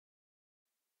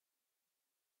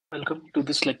Welcome to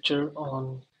this lecture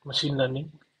on machine learning.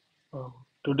 Um,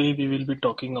 Today we will be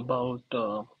talking about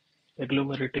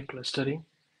agglomerative clustering,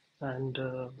 and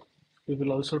we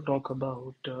will also talk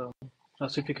about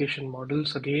classification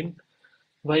models again.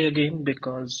 Why again?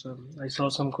 Because I saw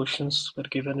some questions were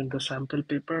given in the sample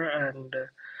paper, and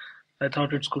I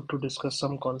thought it's good to discuss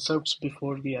some concepts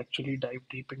before we actually dive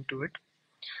deep into it.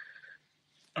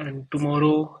 And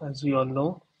tomorrow, as we all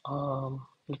know,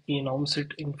 let me announce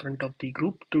it in front of the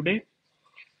group today.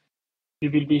 We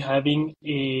will be having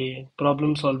a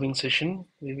problem solving session.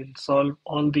 We will solve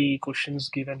all the questions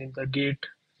given in the GATE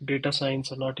data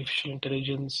science and artificial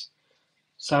intelligence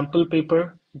sample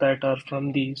paper that are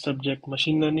from the subject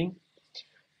machine learning.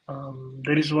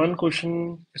 There is one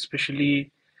question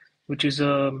especially which is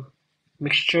a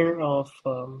mixture of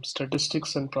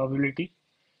statistics and probability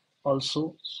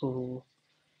also. So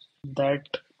that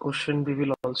question we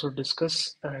will also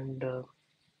discuss, and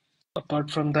apart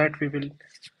from that we will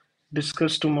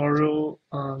discuss tomorrow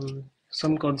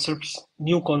some concepts,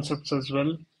 new concepts as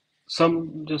well.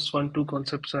 Some just one, two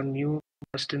concepts are new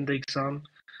just in the exam,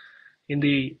 in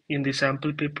the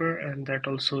sample paper, and that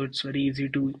also it's very easy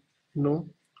to know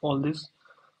all this.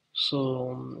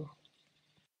 So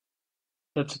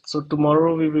that's it. So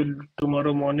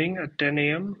tomorrow morning at 10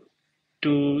 a.m. to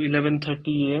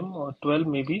 11:30 a.m. or 12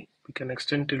 maybe. We can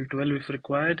extend till 12 if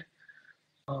required.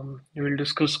 We will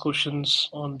discuss questions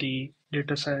on the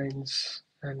data science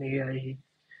and AI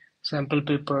sample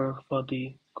paper for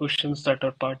the questions that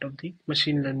are part of the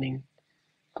machine learning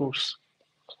course.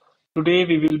 Today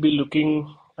we will be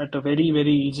looking at a very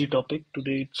easy topic.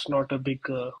 Today it's not a big,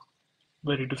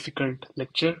 very difficult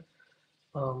lecture.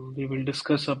 We will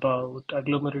discuss about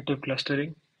agglomerative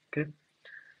clustering, okay,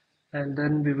 and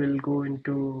then we will go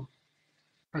into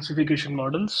classification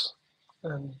models.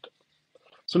 And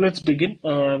so let's begin.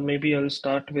 Maybe I'll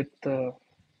start with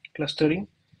clustering,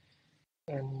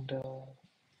 and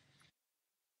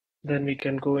then we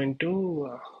can go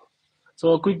into.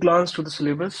 So a quick glance to the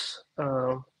syllabus.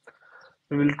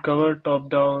 We will cover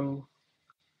top-down.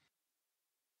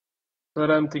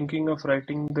 Sir, I'm thinking of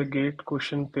writing the GATE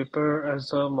question paper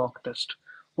as a mock test.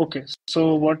 Okay,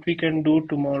 so what we can do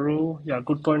tomorrow, yeah,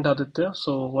 good point, Aditya.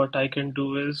 So what I can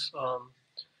do is,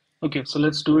 okay, so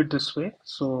let's do it this way.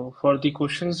 So for the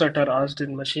questions that are asked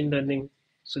in machine learning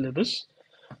syllabus,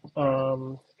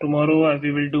 tomorrow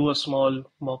we will do a small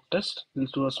mock test. We'll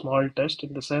do a small test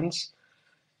in the sense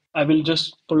I will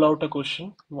just pull out a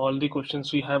question, all the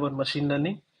questions we have on machine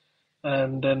learning,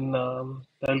 and then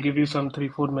I'll give you some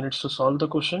 3-4 minutes to solve the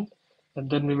question, and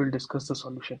then we will discuss the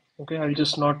solution. Okay, I'll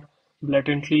just not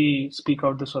blatantly speak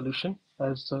out the solution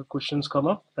as the questions come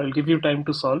up. I'll give you time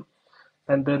to solve,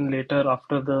 and then later,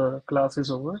 after the class is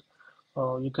over,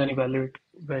 you can evaluate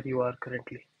where you are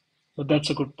currently. So that's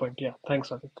a good point. Yeah,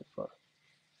 thanks, Aditya, for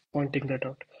pointing that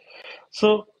out.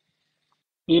 So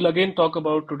we'll again talk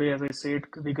about today, as I said,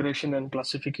 regression and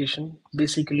classification.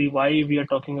 Basically, why we are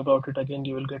talking about it again,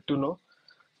 you will get to know.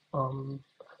 Um,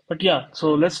 but yeah,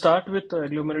 so let's start with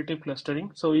agglomerative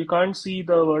clustering. So you can't see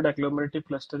the word agglomerative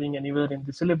clustering anywhere in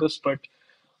the syllabus, but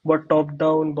what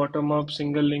top-down, bottom-up,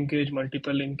 single linkage,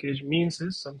 multiple linkage means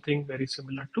is something very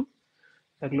similar to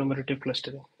agglomerative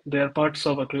clustering. They are parts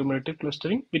of agglomerative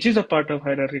clustering, which is a part of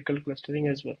hierarchical clustering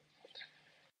as well.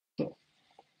 So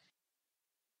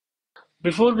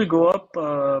before we go up,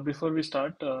 before we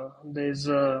start, there is,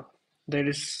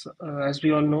 as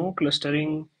we all know,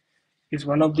 clustering is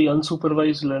one of the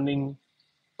unsupervised learning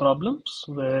problems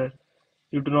where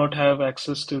you do not have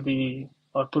access to the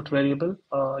output variable.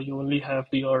 You only have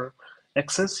your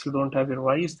x's. You don't have your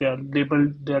y's. They are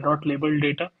labeled. They are not labeled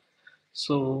data.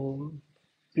 So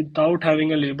without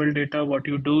having a labeled data, what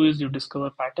you do is you discover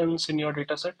patterns in your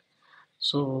data set.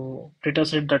 So data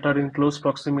set that are in close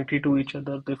proximity to each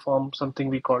other, they form something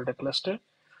we called a cluster.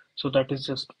 So that is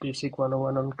just basic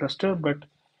 101 on cluster. But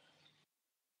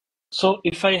so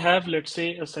if I have, let's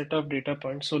say, a set of data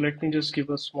points, so let me just give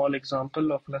a small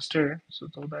example of cluster so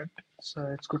that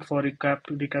it's good for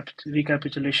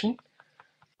recapitulation.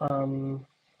 Um,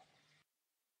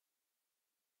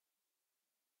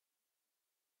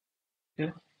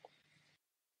 yeah.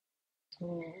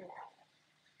 So,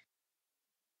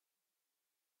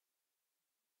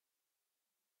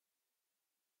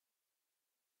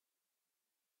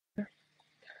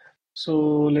 so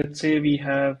let's say we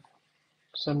have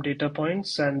some data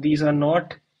points and these are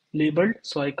not labeled.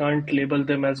 So I can't label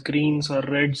them as greens or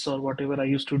reds or whatever I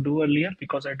used to do earlier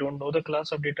because I don't know the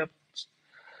class of data points.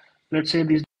 Let's say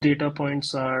these data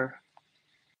points are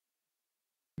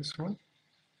this one.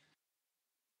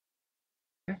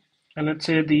 Okay. And let's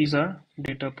say these are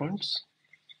data points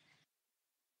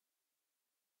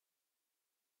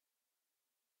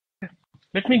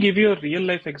Let me give you a real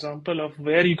life example of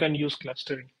where you can use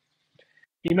clustering.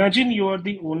 Imagine you are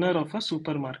the owner of a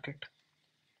supermarket.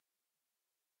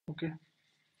 Okay.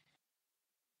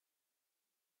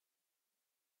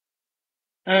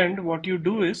 And what you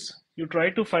do is you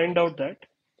try to find out that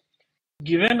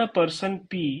given a person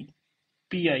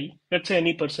PI, let's say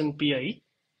any person PI,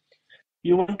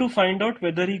 you want to find out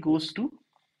whether he goes to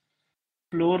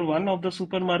floor 1 of the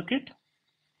supermarket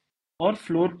or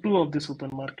floor 2 of the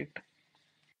supermarket.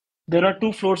 There are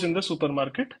two floors in the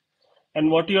supermarket,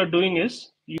 and what you are doing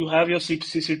is you have your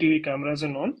CCTV cameras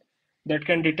and all that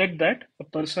can detect that a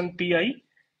person PI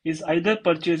is either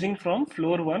purchasing from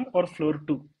floor 1 or floor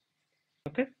 2.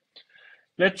 Okay.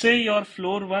 Let's say your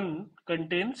floor 1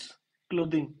 contains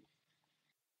clothing.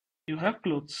 You have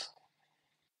clothes.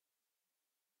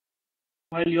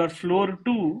 While your floor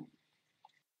 2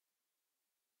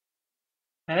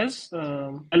 has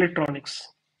electronics.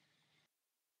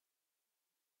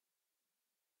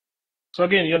 So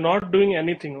again, you're not doing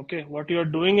anything. Okay. What you are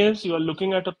doing is you are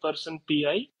looking at a person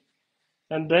PI,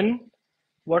 and then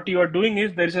what you are doing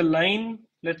is there is a line.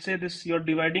 Let's say this, you're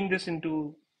dividing this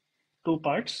into two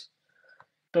parts.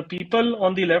 The people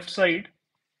on the left side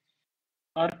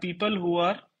are people who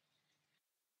are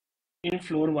in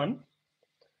floor 1,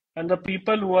 and the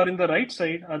people who are in the right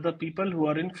side are the people who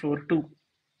are in floor 2.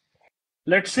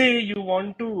 Let's say you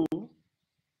want to,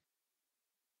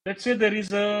 let's say there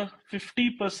is a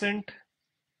 50%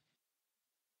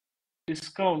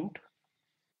 discount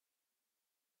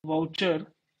voucher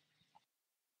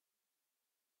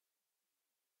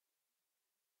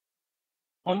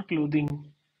on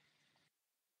clothing.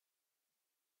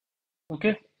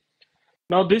 Okay.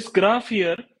 Now this graph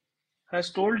here has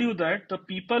told you that the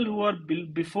people who are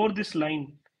before this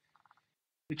line,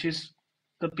 which is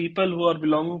the people who are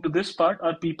belonging to this part,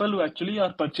 are people who actually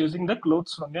are purchasing the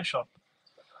clothes from your shop.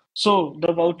 So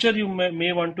the voucher you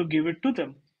may want to give it to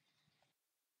them,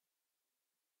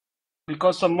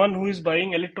 because someone who is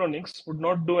buying electronics would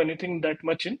not do anything that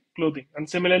much in clothing. And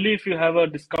similarly, if you have a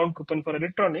discount coupon for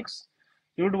electronics,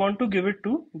 you would want to give it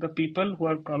to the people who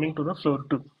are coming to the floor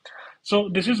too. So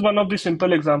this is one of the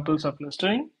simple examples of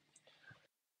clustering.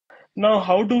 Now,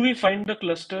 how do we find the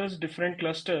clusters, different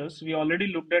clusters? We already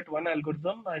looked at one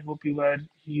algorithm. I hope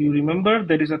you remember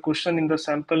there is a question in the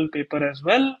sample paper as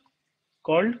well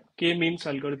called k-means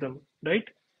algorithm, right?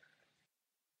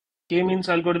 K-means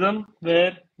algorithm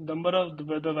where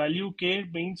the value k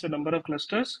means the number of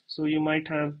clusters. So you might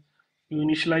have you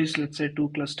initialize, let's say,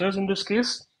 two clusters in this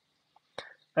case,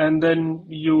 and then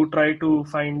you try to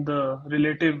find the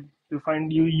relative.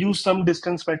 You use some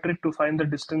distance metric to find the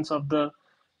distance of the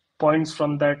points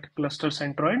from that cluster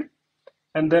centroid,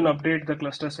 and then update the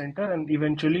cluster center, and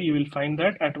eventually you will find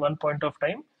that at one point of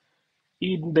time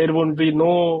there won't be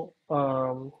no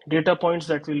data points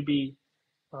that will be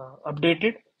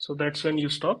updated. So that's when you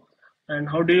stop. And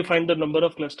how do you find the number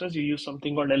of clusters? You use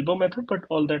something called elbow method, but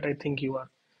all that I think you are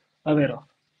aware of.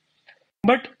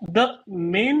 But the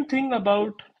main thing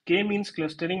about k-means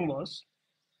clustering was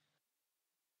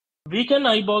we can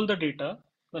eyeball the data,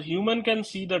 the human can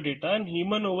see the data, and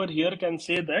human over here can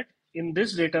say that in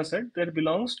this data set there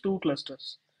belongs two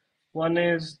clusters. One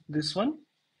is this one,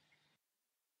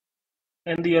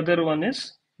 and the other one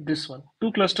is this one.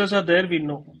 Two clusters are there, we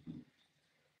know.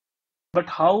 But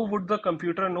how would the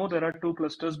computer know there are two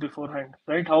clusters beforehand,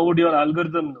 right? How would your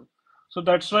algorithm know? So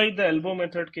that's why the elbow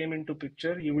method came into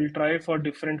picture. You will try for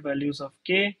different values of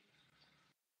k,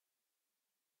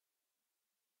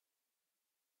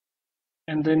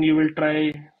 and then you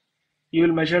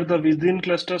will measure the within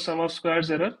cluster sum of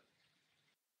squares error,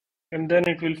 and then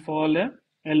it will fall a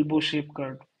elbow shaped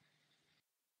curve.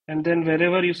 And then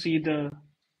wherever you see the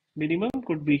minimum,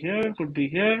 could be here, could be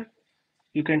here,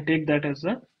 you can take that as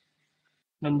the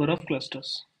number of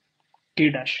clusters, k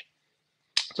dash.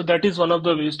 So that is one of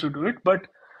the ways to do it. But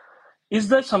is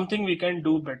there something we can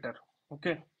do better?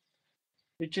 Okay.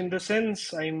 Which in the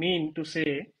sense I mean to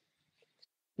say,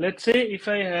 let's say if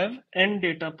I have n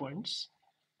data points,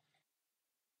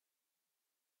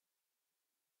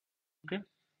 okay.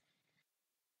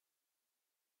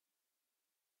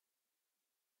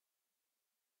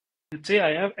 Let's say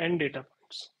I have n data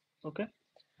points, okay.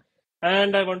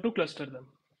 And I want to cluster them.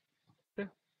 Okay.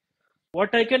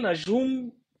 What I can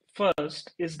assume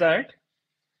first is that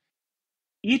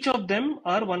each of them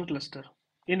are one cluster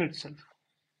in itself.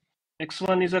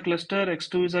 X1 is a cluster,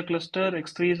 X2 is a cluster,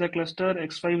 X3 is a cluster,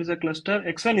 X5 is a cluster,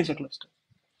 Xn is a cluster.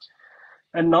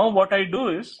 And now what I do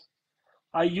is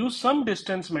I use some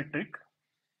distance metric,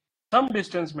 and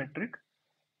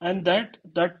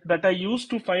that I use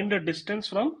to find the distance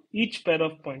from each pair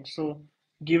of points. So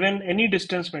given any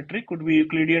distance metric, could be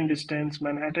Euclidean distance,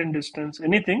 Manhattan distance,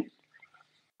 anything,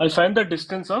 I find the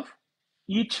distance of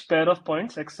each pair of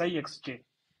points xi, xj.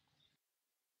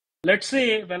 Let's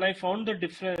say when I found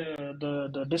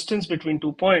the distance between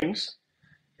 2 points,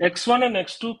 x1 and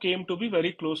x2 came to be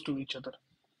very close to each other.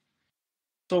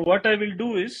 So what I will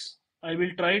do is I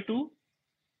will try to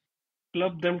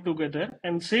club them together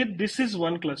and say this is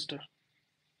one cluster.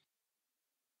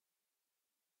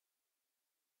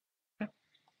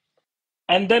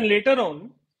 And then later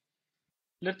on,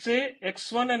 let's say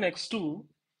x1 and x2,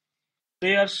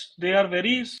 they are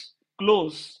very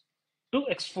close to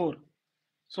x4.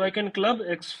 So I can club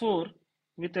x4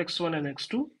 with x1 and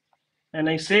x2, and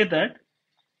I say that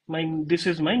this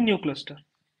is my new cluster.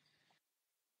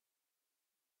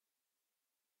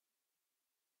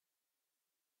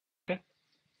 Okay.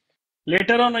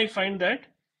 Later on, I find that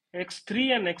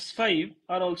x3 and x5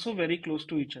 are also very close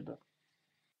to each other.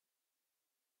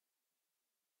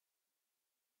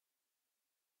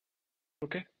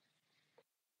 Okay,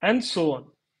 and so on.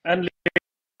 And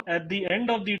at the end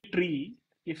of the tree,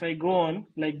 if I go on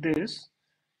like this,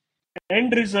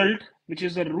 end result, which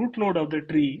is the root node of the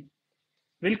tree,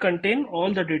 will contain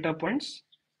all the data points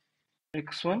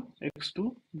x1,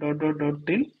 x2, dot dot dot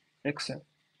till xn.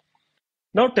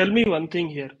 Now tell me one thing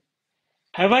here.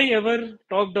 Have I ever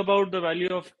talked about the value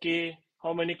of k,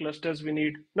 how many clusters we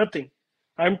need? Nothing.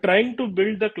 I'm trying to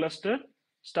build the cluster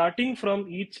starting from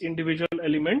each individual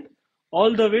element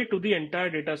all the way to the entire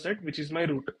data set, which is my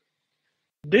root.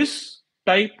 This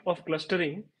type of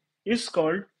clustering is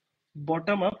called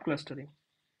bottom-up clustering.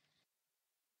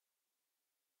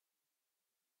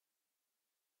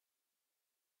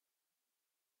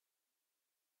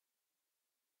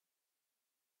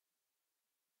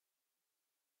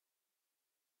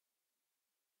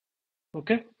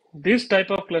 Okay, this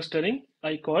type of clustering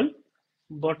I call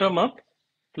bottom-up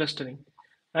clustering.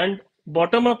 And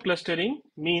bottom-up clustering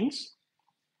means,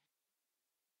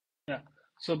 yeah,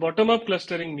 so bottom-up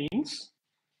clustering means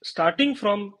starting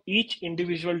from each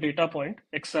individual data point,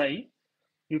 xi,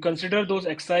 you consider those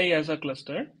xi as a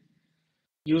cluster.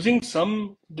 Using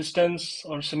some distance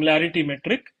or similarity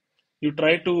metric, you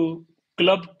try to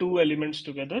club two elements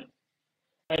together.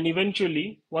 And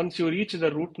eventually, once you reach the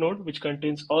root node, which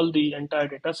contains all the entire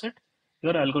data set,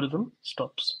 your algorithm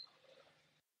stops.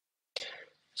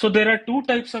 So there are two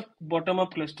types of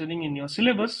bottom-up clustering in your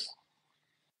syllabus.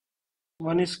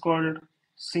 One is called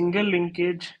single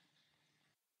linkage,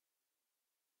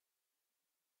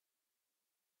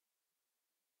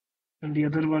 and the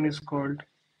other one is called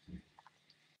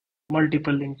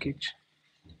multiple linkage.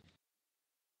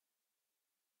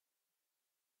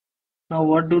 Now,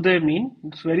 what do they mean?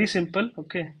 It's very simple.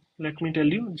 Okay, let me tell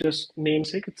you, just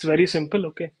namesake. It's very simple.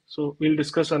 Okay, so we'll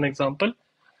discuss an example,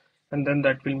 and then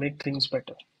that will make things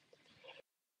better.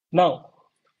 Now,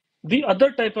 the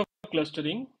other type of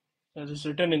clustering, as is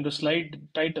written in the slide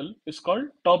title, is called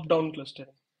top-down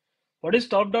clustering. What is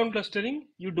top-down clustering?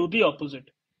 You do the opposite.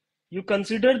 You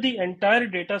consider the entire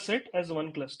data set as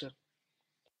one cluster.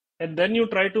 And then you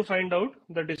try to find out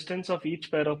the distance of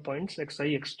each pair of points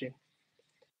xi, xj.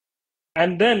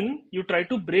 And then you try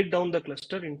to break down the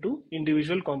cluster into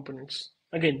individual components.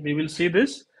 Again, we will see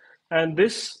this. And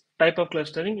this type of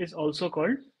clustering is also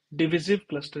called divisive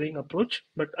clustering approach.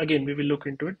 But again, we will look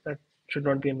into it. That should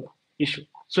not be an issue.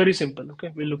 It's very simple.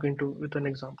 Okay, we'll look into with an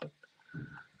example.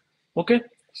 Okay,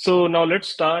 so now let's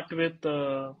start with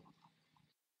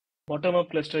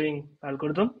bottom-up clustering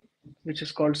algorithm, which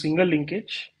is called single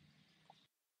linkage.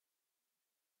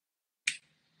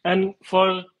 And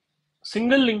for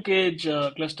single linkage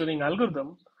clustering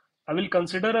algorithm, I will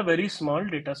consider a very small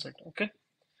data set. Okay,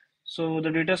 so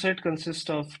the data set consists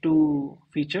of two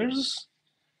features,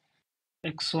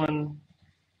 x1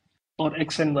 or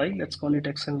x and y. Let's call it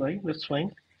x and y. That's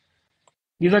fine.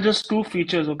 These are just two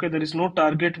features. Okay, there is no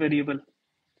target variable.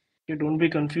 Okay, don't be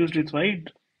confused with y.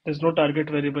 There's no target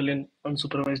variable in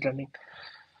unsupervised learning.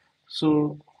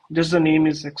 So just the name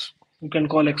is x. You can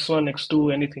call x1,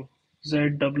 x2, anything, z,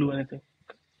 w, anything.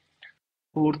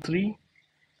 4, 3,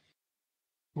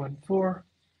 1, 4,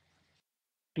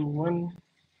 2, 1,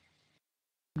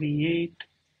 3, 8,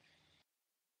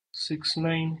 6,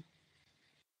 9,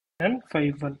 and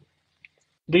 5, 1.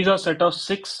 These are set of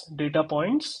 6 data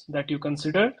points that you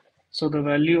consider. So the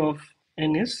value of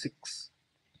n is 6.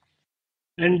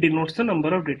 N denotes the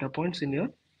number of data points in your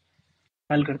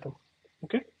algorithm.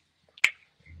 Okay.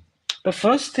 The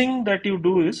first thing that you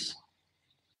do is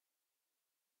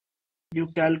you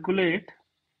calculate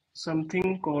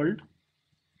something called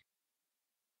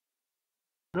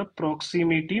the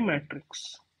proximity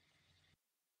matrix.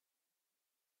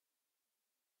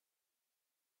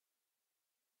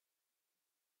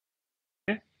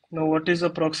 Now, what is a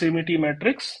proximity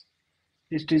matrix?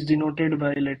 It is denoted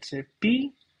by, let's say,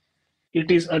 P.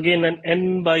 It is again an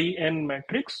n by n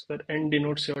matrix where n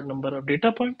denotes your number of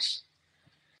data points.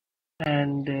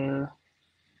 And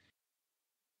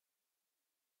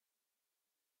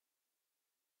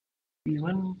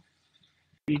P1,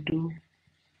 P2,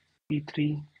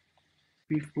 P3,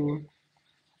 P4,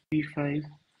 P5,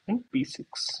 and P6.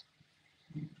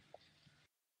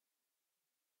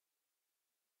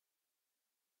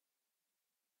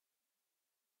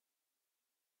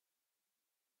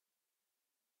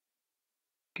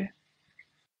 Okay.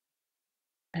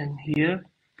 And here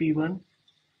P1,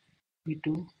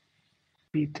 P2,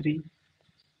 P3,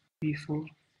 P4,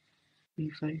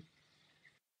 P5,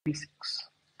 P6.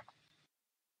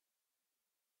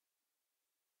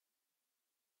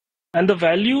 And the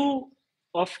value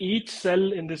of each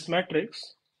cell in this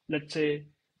matrix, let's say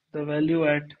the value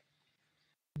at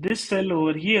this cell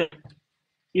over here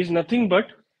is nothing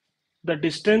but the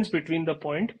distance between the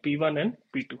point P1 and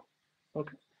P2.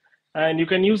 Okay. And you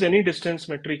can use any distance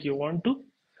metric you want to.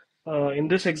 In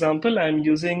this example, I'm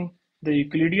using the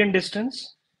Euclidean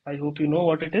distance. I hope you know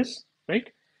what it is, right?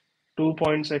 2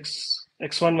 points x1,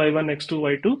 y1,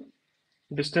 x2, y2.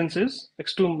 Distance is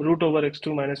x2 root over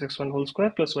x2 minus x1 whole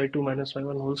square plus y2 minus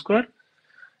y1 whole square.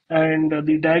 And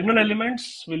the diagonal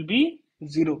elements will be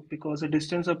 0 because the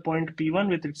distance of point P1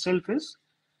 with itself is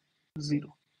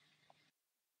 0.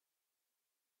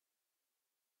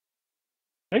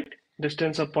 Right?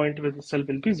 Distance of point with itself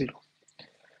will be 0.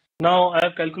 Now I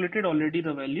have calculated already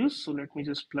the values, so let me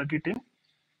just plug it in.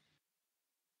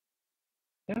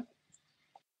 Yeah.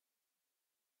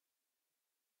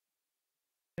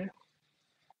 Okay.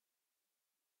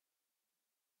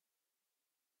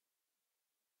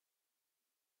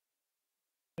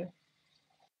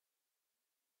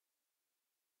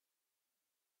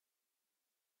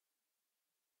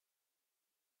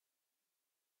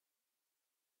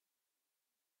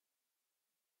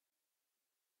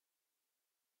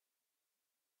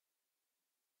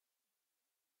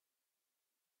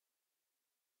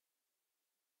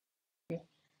 Okay.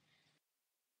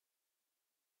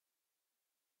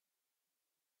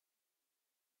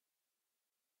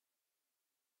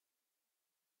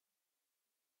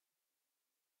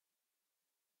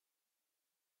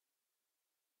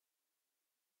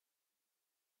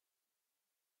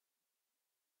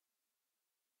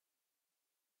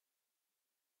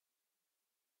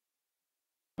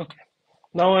 Okay.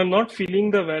 Now I'm not filling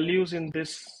the values in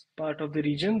this part of the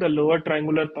region, the lower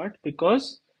triangular part,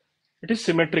 because it is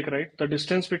symmetric, right? The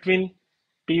distance between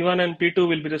P1 and P2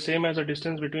 will be the same as the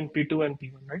distance between P2 and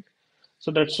P1, right?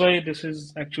 So that's why this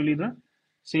is actually the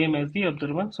same as the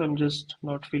other one. So I'm just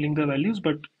not filling the values,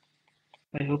 but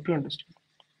I hope you understand.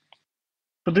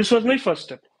 So this was my first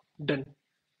step, done.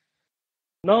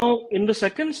 Now in the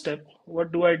second step,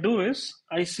 what do I do is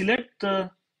I select the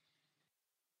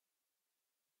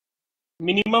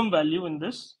minimum value in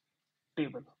this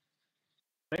table,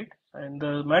 right? And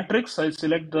the matrix, I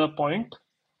select the point,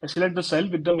 I select the cell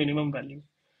with the minimum value.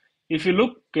 If you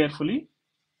look carefully,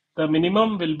 the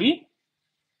minimum will be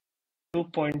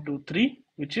 2.23,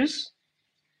 which is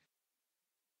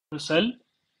the cell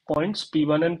points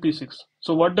P1 and P6.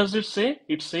 So what does it say?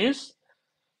 It says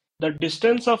the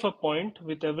distance of a point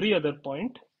with every other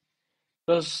point,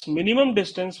 the minimum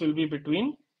distance will be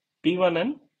between P1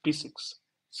 and P6.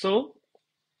 So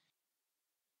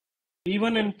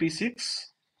P1 and P6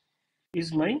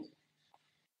 is my,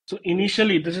 so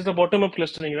initially this is the bottom up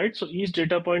clustering, right? So each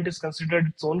data point is considered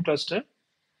its own cluster.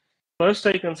 First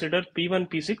I consider P1,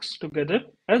 P6 together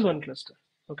as one cluster.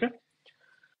 Okay.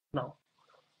 Now,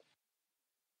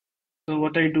 so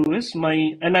what I do is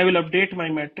and I will update my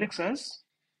matrix as,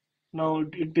 now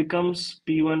it becomes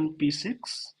P1, P6,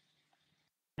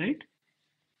 right?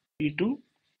 P2,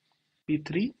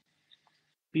 P3,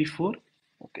 P4.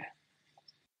 Okay.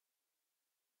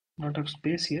 Not of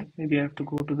space here. Maybe I have to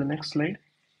go to the next slide.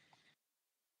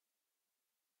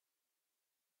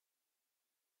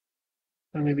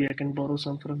 Or maybe I can borrow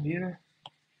some from here.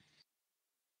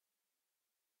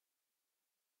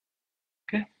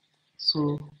 Okay.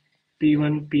 So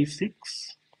P1, P6,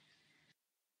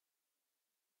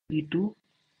 P2,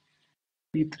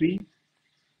 P3,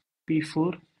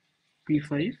 P4,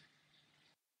 P5.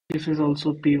 This is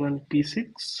also P1,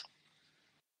 P6,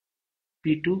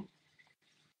 P2,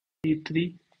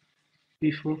 P3,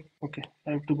 P4. Okay.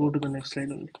 I have to go to the next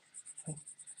slide only.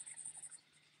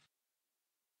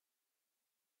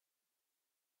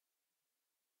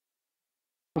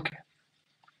 Okay.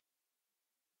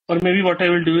 Or maybe what I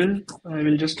will do is I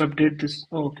will just update this.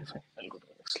 Oh, okay, fine. I'll go to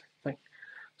the next slide. Fine.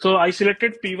 So I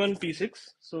selected P1,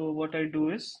 P6. So what I do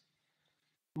is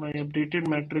My updated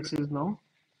matrix is now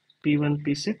P1,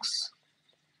 P6,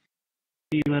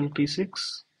 P1,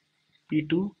 P6,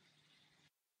 P2,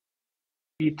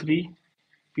 P3,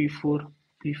 P4,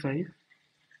 P5,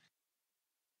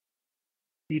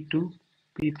 P2,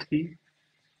 P3,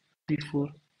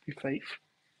 P4, P5.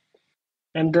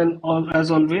 And then as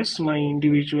always, my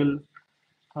individual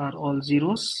are all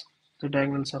zeros. The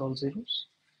diagonals are all zeros.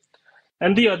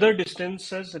 And the other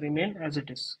distances remain as it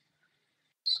is.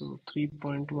 So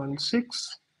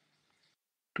 3.16,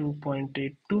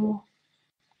 2.82,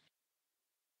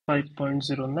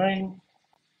 5.09,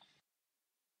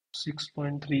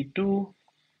 6.32,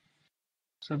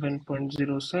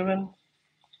 7.07,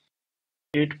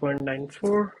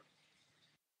 8.94,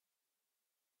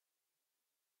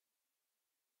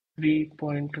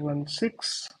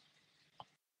 3.16,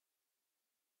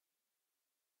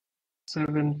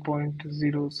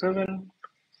 7.07,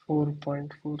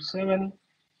 4.47,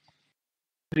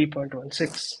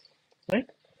 3.16. Right?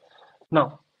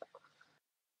 Now,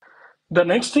 the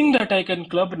next thing that I can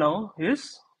club now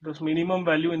is this minimum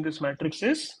value in this matrix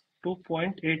is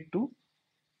 2.82,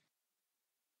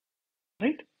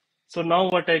 right? So now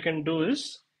what I can do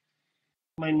is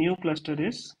my new cluster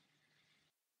is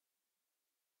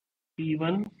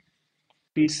P1,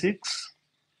 P6,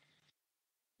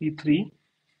 P3.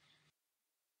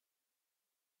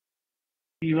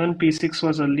 P1, P6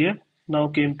 was earlier, now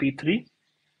came P3,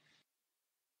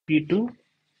 P2,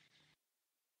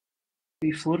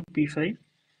 P4, P5,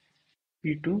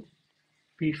 P2,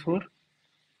 P4,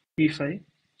 P5.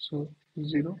 So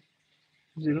 0,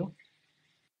 0,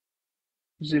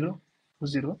 0,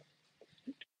 0.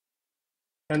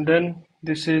 And then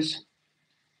this is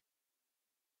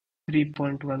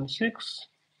 3.16,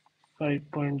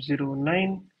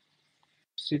 5.09,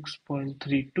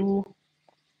 6.32,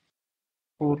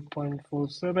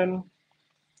 4.47,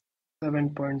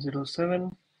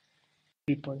 7.07,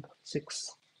 3.6.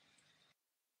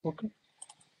 Okay.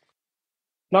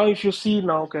 Now if you see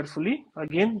now carefully,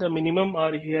 again the minimum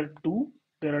are here 2.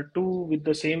 There are 2 with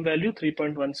the same value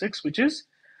 3.16, which is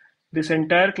this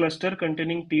entire cluster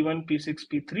containing P1, P6,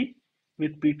 P3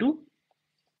 with P2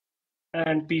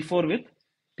 and P4 with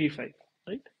P5,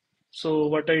 right? So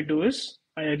what I do is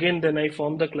I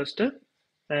form the cluster,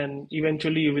 and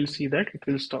eventually you will see that it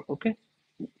will stop. Okay.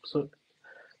 So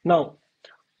now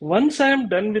once I am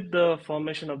done with the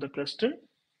formation of the cluster,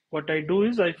 what I do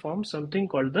is I form something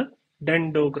called the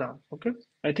dendrogram. Okay.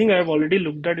 I think I have already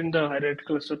looked at in the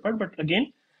hierarchical cluster part, but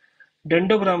again,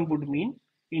 dendrogram would mean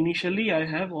initially I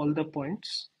have all the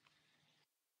points,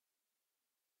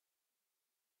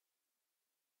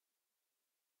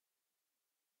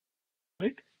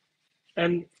 right?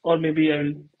 And or maybe I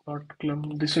will not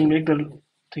this will make the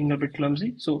thing a bit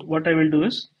clumsy. So what I will do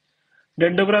is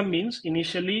dendrogram means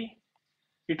initially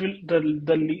it will the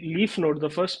leaf node, the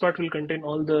first part will contain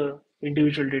all the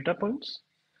individual data points.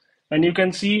 And you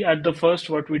can see at the first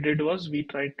what we did was we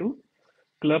tried to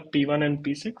club P1 and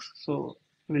P6. So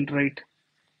we'll write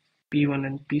P1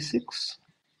 and P6.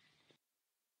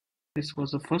 This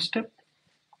was the first step.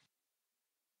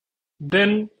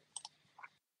 Then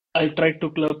I tried to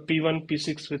club P1,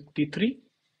 P6 with P3.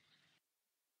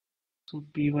 So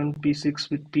P1, P6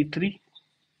 with P3.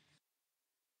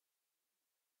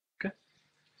 Okay.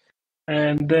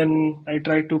 And then I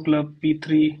tried to club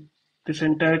P3, this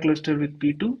entire cluster with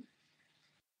P2,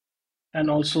 and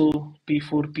also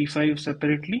P4, P5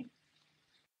 separately.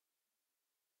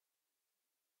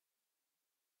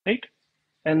 Right?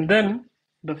 And then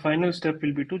the final step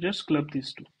will be to just club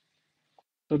these two.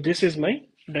 So this is my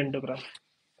dendrogram.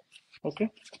 Okay.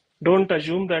 Don't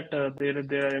assume that there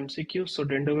are MCQs, so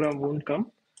dendrogram won't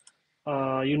come.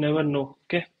 You never know.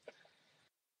 Okay.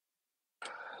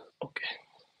 Okay.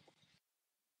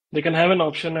 They can have an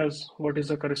option as what is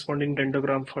the corresponding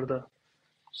dendrogram for the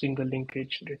single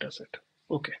linkage dataset.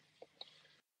 Okay.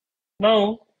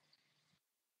 Now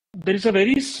there is a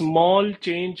very small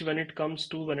change when it comes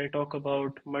to when I talk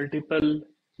about multiple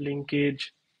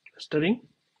linkage clustering.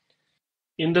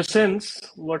 In the sense,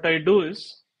 what I do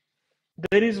is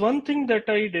there is one thing that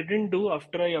I didn't do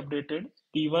after I updated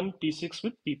P1, P6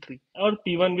 with P3 or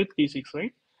P1 with P6,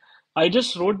 right? I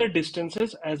just wrote the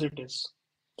distances as it is.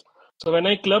 So when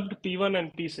I clubbed P1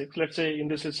 and P6, let's say in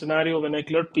this scenario, when I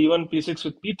clubbed P1, P6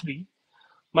 with P3,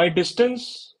 my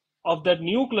distance of that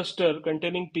new cluster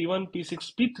containing P1,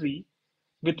 P6, P3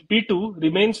 with P2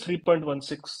 remains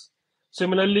 3.16.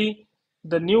 Similarly,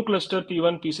 the new cluster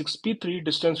P1, P6, P3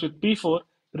 distance with P4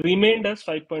 remained as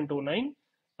 5.09,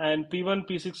 and P1,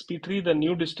 P6, P3, the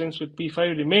new distance with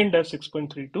P5 remained as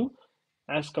 6.32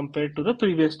 as compared to the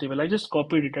previous table. I just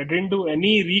copied it. I didn't do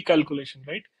any recalculation,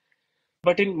 right?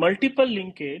 But in multiple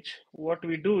linkage, what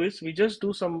we do is we just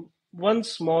do one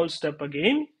small step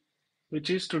again, which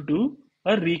is to do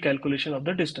a recalculation of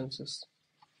the distances.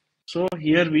 So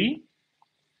here we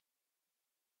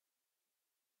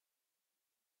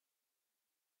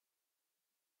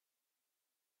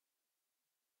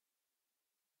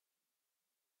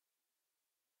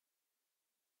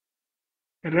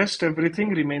rest everything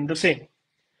remain the same.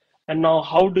 And now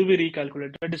how do we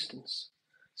recalculate the distance?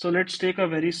 So let's take a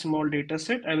very small data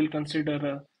set. I will consider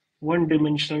a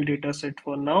one-dimensional data set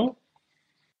for now,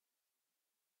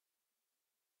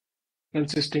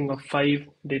 consisting of 5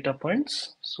 data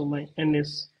points. So my n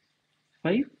is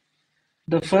 5.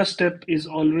 The first step is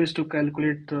always to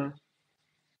calculate the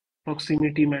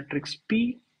proximity matrix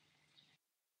P.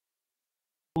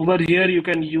 Over here, you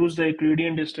can use the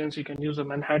Euclidean distance, you can use the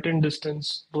Manhattan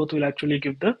distance. Both will actually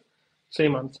give the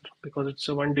same answer because it's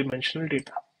a one-dimensional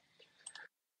data.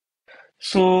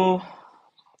 So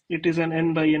it is an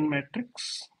n by n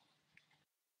matrix.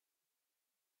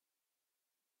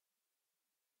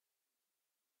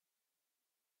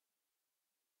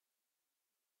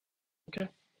 Okay.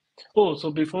 Oh,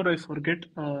 so before I forget,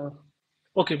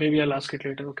 okay, maybe I'll ask it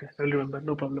later. Okay, I'll remember,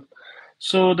 no problem.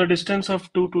 So the distance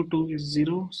of 2 to 2 is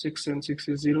 0, 6 and 6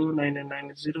 is 0, 9 and 9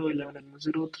 is 0, 11 and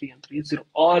 0, 3 and 3 is 0,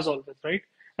 as always, right?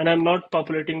 And I'm not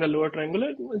populating the lower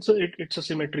triangular, it's a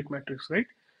symmetric matrix, right?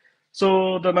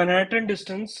 So the Manhattan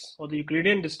distance or the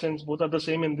Euclidean distance, both are the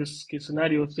same in this case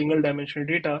scenario, single dimensional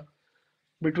data,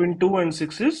 between 2 and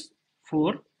 6 is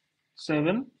 4,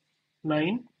 7,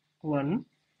 9, 1,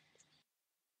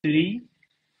 3,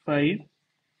 5,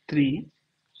 3,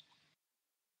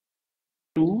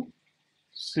 2,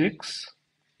 6,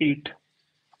 8.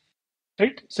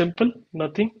 Right? Simple,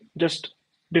 nothing, just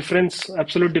difference,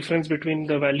 absolute difference between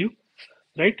the value,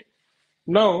 right?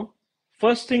 Now,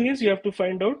 first thing is you have to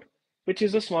find out which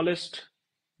is the smallest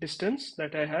distance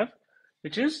that I have,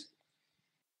 which is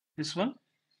this one,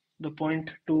 the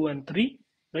point 2 and 3,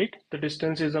 right? The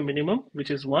distance is a minimum, which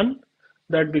is 1.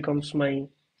 That becomes my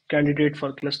candidate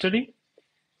for clustering.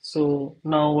 So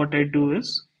now what I do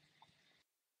is,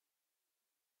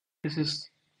 this is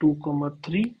 2,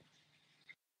 3.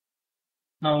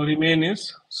 Now remain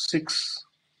is 6,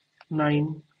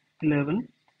 9, 11,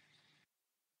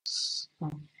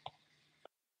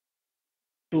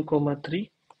 2,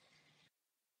 3,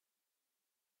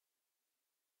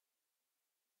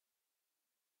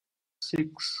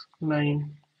 6,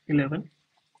 9, 11,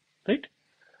 right?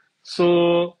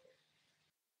 So,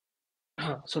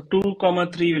 so 2,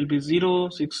 3 will be 0,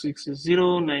 6, 6 is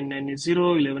 0, 9, 9 is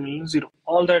 0, 11 is 0.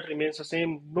 All that remains the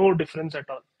same, no difference at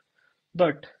all.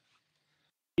 But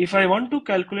if I want to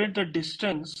calculate the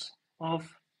distance of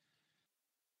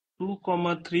 2,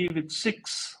 3 with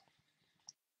 6,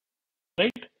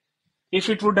 right? If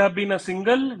it would have been a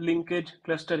single linkage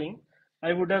clustering,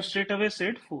 I would have straight away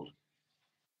said 4.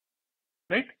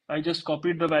 Right? I just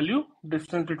copied the value.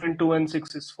 Distance between 2 and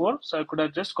 6 is 4. So I could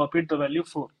have just copied the value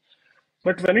 4.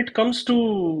 But when it comes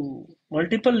to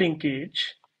multiple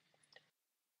linkage,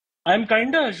 I'm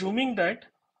kind of assuming that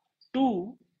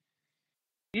 2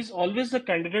 is always the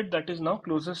candidate that is now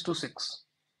closest to 6.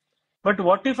 But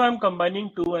what if I'm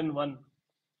combining 2 and 1?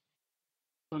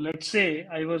 So let's say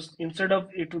I was, instead of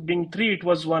it being 3, it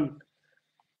was 1.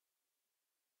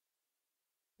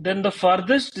 Then the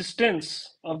farthest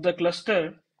distance of the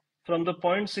cluster from the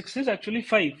point 6 is actually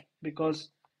 5, because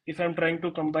if I'm trying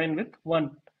to combine with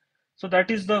 1. So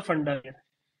that is the funda here.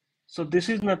 So this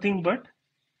is nothing but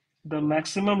the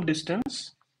maximum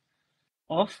distance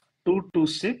of 2 to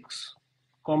 6,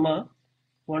 comma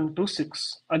 1 to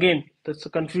 6. Again, that's a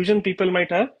confusion people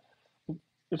might have.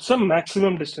 It's a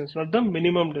maximum distance, not the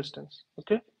minimum distance.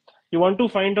 Okay. You want to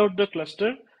find out the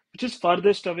cluster which is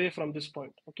farthest away from this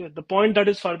point. Okay. The point that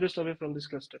is farthest away from this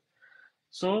cluster.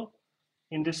 So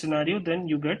in this scenario, then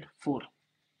you get 4,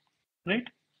 right?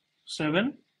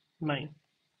 7, 9.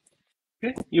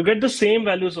 Okay. You get the same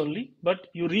values only, but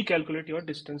you recalculate your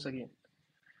distance again.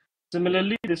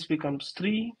 Similarly, this becomes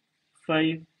 3,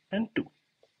 5, and 2.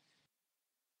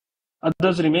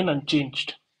 Others remain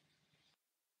unchanged.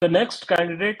 The next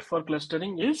candidate for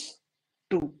clustering is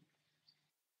 2,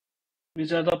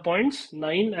 which are the points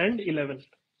 9 and 11.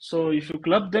 So if you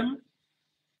club them,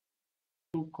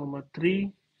 2,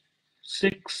 3,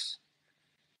 6,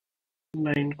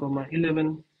 9,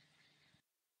 11,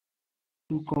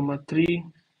 2, 3,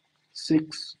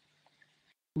 6,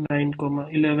 9,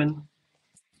 11.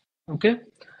 Okay.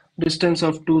 Distance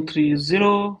of 2, 3 is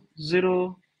 0,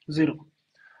 0, 0.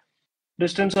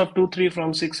 Distance of 2, 3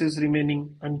 from 6 is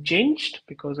remaining unchanged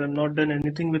because I've not done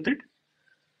anything with it.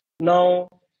 Now,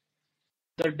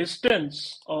 the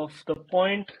distance of the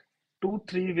point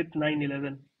 23 with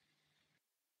 911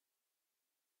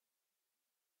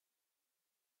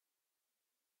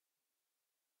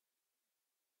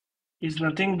 is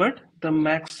nothing but the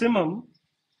maximum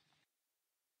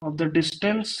of the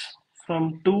distance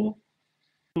from 2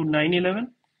 to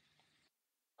 911,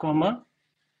 comma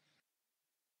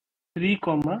 3,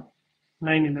 comma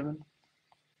 911.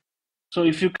 So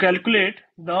if you calculate,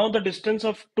 now the distance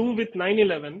of 2 with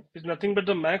 911 is nothing but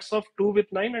the max of 2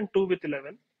 with 9 and 2 with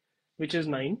 11, which is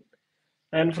 9.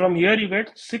 And from here you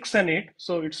get 6 and 8,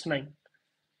 so it's 9.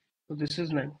 So this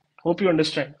is 9. Hope you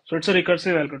understand. So it's a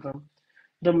recursive algorithm.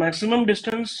 The maximum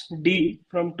distance d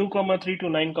from 2 comma 3 to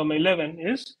 9 comma 11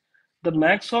 is the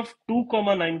max of 2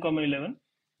 comma 9 comma 11,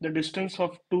 the distance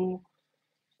of 2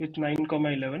 with 9 comma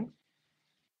 11,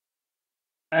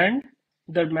 and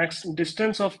the max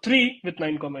distance of 3 with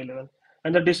 9 comma 11.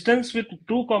 And the distance with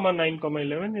 2 comma 9 comma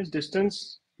 11 is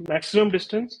distance, maximum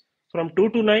distance from 2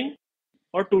 to 9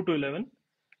 or 2 to 11.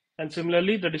 And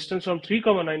similarly, the distance from 3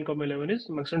 comma 9 comma 11 is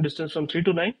maximum distance from 3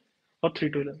 to 9 or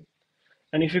 3 to 11.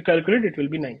 And if you calculate, it will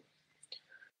be 9.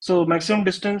 So maximum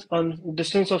distance on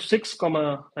distance of 6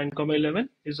 comma 9 comma 11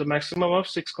 is the maximum of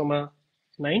 6 comma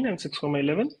 9 and 6 comma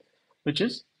 11, which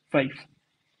is 5.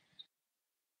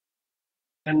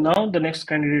 And now the next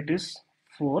candidate is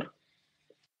 4,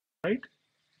 right?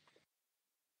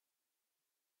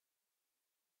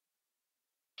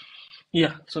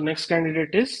 Yeah, so next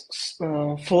candidate is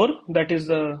 4, that is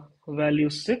the value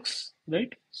 6,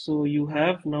 right? So you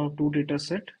have now two data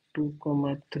set, 2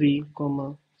 comma 3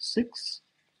 comma 6,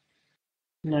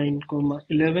 9 comma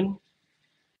 11,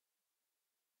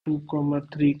 2 comma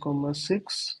 3 comma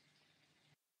 6,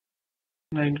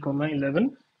 9 comma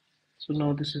 11. So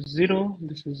now this is 0,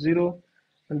 this is 0,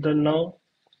 and then now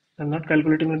I'm not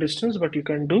calculating the distance, but you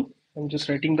can do, I'm just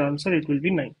writing the answer, it will be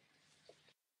 9.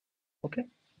 Okay,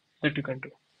 that you can do.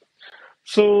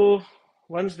 So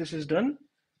once this is done,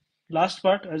 last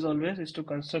part as always is to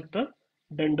construct the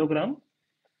dendrogram.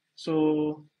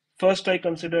 So first I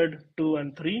considered 2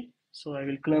 and 3, so I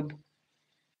will club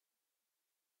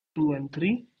 2 and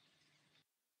 3,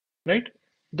 right?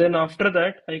 Then after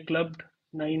that I clubbed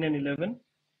 9 and 11,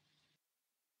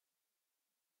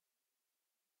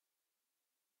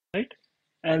 right?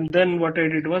 And then what I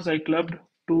did was I clubbed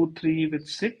 2, 3 with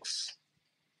 6,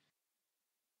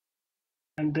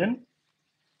 and then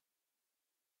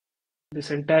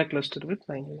this entire cluster with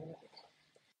 9 and 11.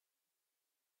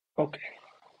 Okay.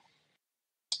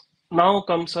 Now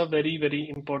comes a very, very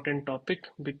important topic,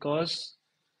 because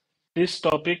this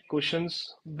topic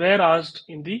questions were asked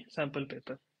in the sample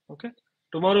paper. Okay.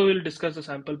 Tomorrow we'll discuss the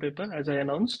sample paper as I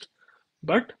announced,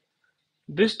 but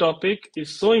this topic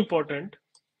is so important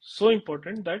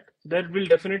that there will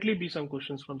definitely be some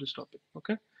questions from this topic.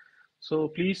 Okay. So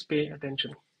please pay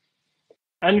attention.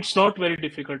 And it's not very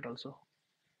difficult also.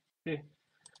 Okay.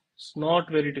 It's not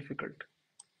very difficult.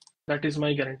 That is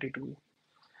my guarantee to you.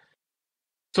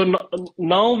 So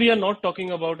now we are not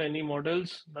talking about any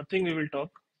models, nothing we will talk.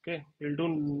 Okay, we'll do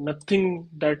nothing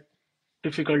that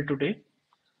difficult today.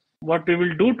 What we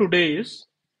will do today is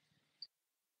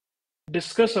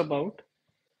discuss about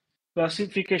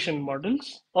classification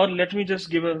models, or let me just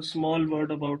give a small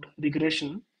word about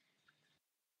regression.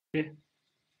 Okay.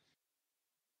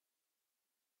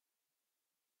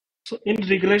 So in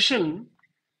regression,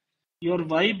 your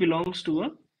y belongs to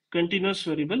a continuous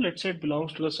variable. Let's say it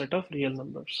belongs to a set of real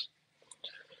numbers.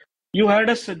 You had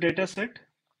a data set,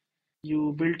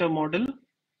 you built a model,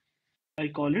 I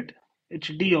call it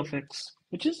HD of X,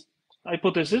 which is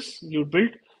hypothesis you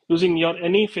built using your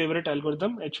any favorite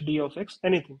algorithm, HD of X,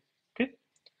 anything. Okay.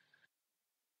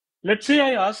 Let's say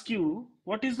I ask you,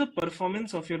 what is the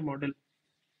performance of your model?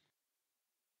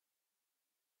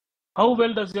 How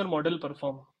well does your model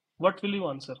perform? What will you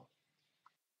answer?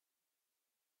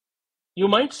 You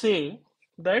might say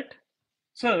that,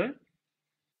 sir,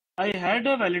 I had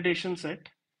a validation set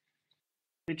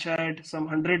which had some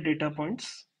 100 data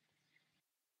points,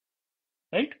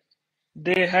 right?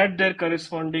 They had their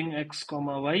corresponding X,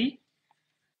 comma, Y.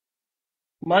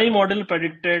 My model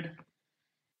predicted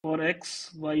for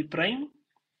X, Y prime.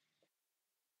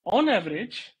 On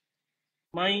average,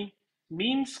 my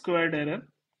mean squared error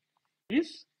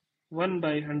is 1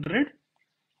 by 100,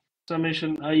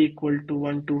 summation I equal to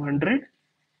 1 to 100,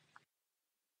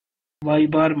 y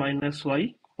bar minus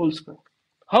y whole square.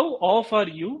 How off are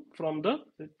you from the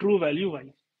true value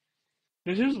y?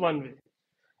 This is one way.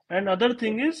 And other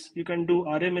thing is, you can do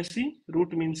RMSE,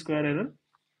 root mean square error,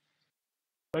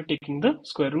 by taking the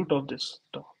square root of this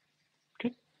term.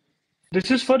 Okay,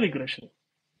 this is for regression.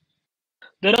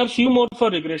 There are few more for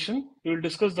regression. We will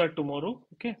discuss that tomorrow.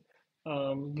 Okay,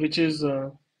 which is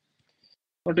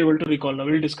not able to recall now.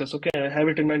 We'll discuss. Okay, I have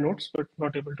it in my notes, but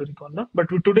not able to recall now. But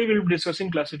today we'll be discussing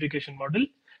classification model.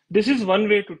 This is one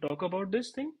way to talk about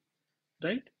this thing,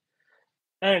 right?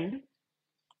 And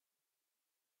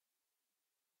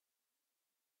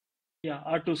yeah,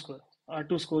 R2 score.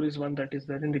 R2 score is one that is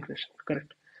there in regression.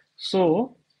 Correct.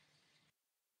 So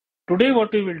today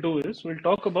what we will do is we'll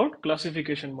talk about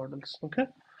classification models. Okay.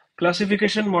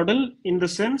 Classification model in the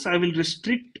sense I will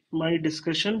restrict my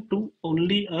discussion to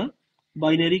only a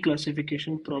binary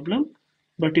classification problem,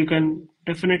 but you can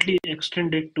definitely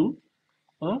extend it to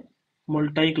a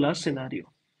multi-class scenario.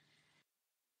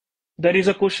 There is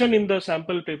a question in the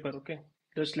sample paper, okay?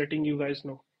 Just letting you guys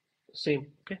know. Same,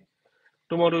 okay?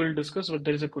 Tomorrow we'll discuss, but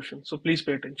there is a question, so please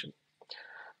pay attention.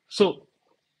 So,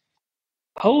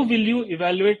 how will you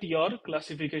evaluate your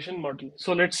classification model?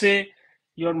 So, let's say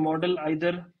your model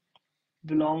either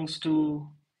belongs to,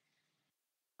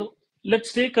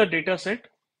 let's take a data set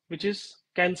which is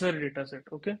cancer data set,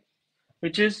 okay?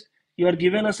 Which is you are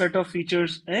given a set of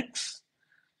features X,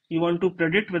 you want to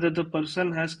predict whether the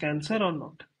person has cancer or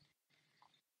not.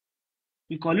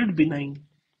 We call it benign.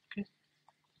 Okay.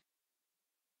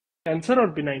 Cancer or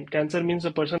benign? Cancer means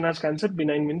the person has cancer,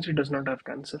 benign means he does not have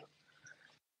cancer.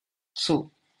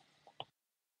 So,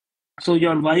 so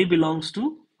your Y belongs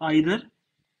to either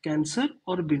cancer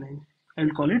or benign. I'll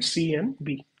call it C and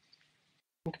B.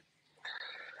 Okay.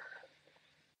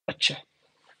 Acha.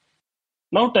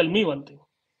 Now tell me one thing.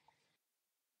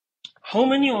 How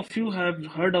many of you have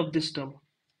heard of this term?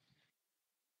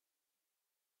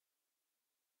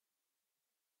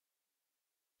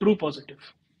 True positive.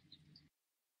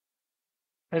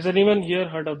 Has anyone here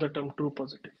heard of the term true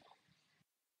positive?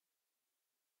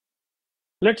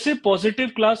 Let's say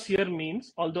positive class here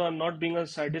means, although I'm not being a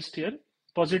sadist here,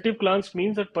 positive class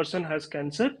means that person has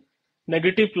cancer.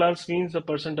 Negative class means the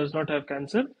person does not have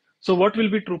cancer. So what will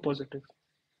be true positive?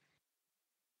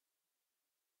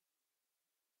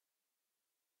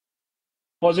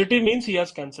 Positive means he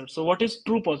has cancer. So what is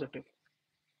true positive?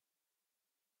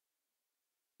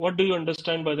 What do you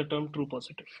understand by the term true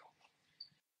positive?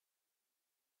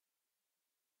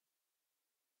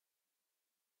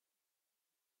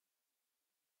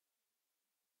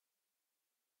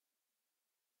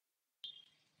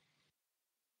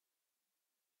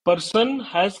 Person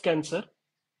has cancer,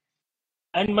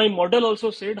 and my model also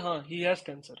said, he has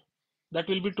cancer. That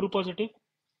will be true positive,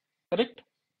 correct?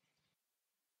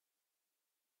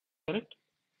 Correct.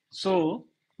 So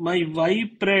my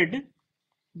Y pred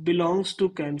belongs to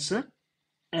cancer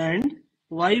and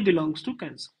Y belongs to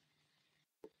cancer.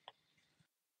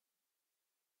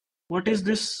 What is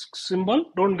this symbol?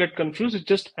 Don't get confused. It's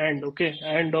just AND, okay?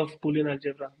 AND of Boolean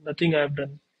algebra. Nothing I have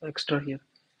done extra here.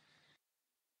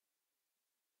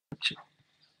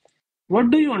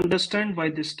 What do you understand by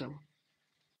this term?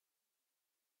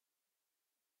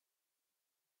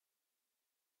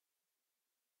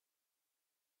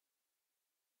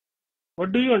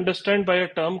 What do you understand by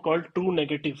a term called true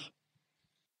negative?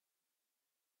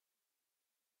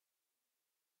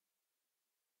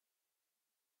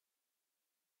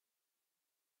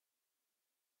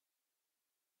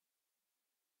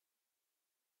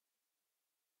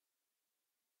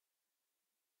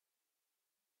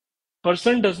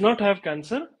 Person does not have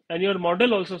cancer, and your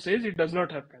model also says it does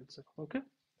not have cancer. Okay,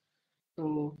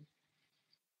 so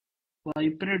Y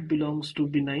belongs to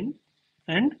benign,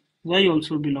 and Y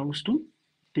also belongs to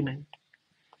benign.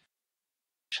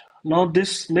 Now,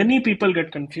 this many people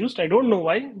get confused. I don't know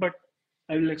why, but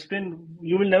I will explain.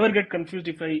 You will never get confused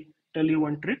if I tell you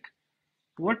one trick.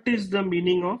 What is the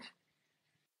meaning of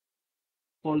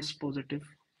false positive?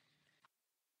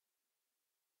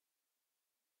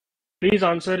 Please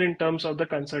answer in terms of the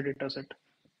cancer dataset.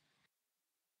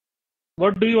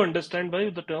 What do you understand by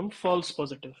the term false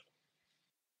positive?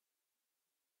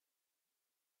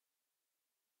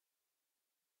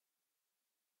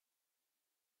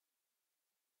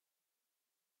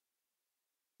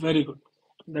 Very good.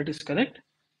 That is correct.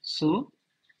 So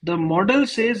the model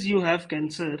says you have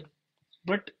cancer,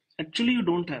 but actually you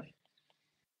don't have.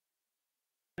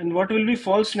 And what will be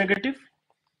false negative?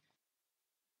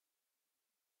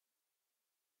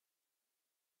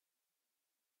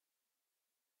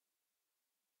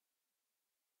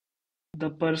 The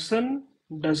person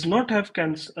does not have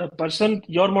cancer. A person,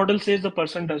 your model says the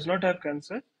person does not have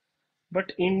cancer,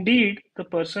 but indeed the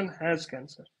person has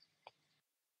cancer.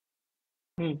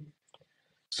 Hmm.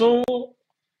 So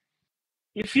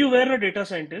if you were a data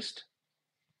scientist,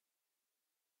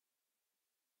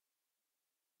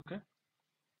 okay,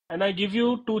 and I give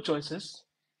you two choices,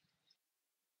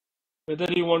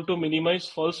 Whether you want to minimize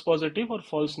false positive or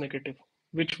false negative,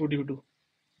 which would you do?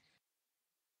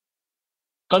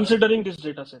 Considering this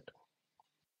data set,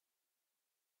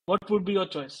 what would be your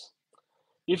choice?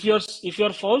 If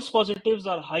your false positives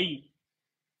are high,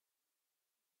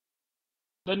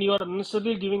 then you are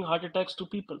unnecessarily giving heart attacks to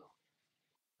people.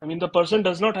 I mean, the person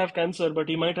does not have cancer, but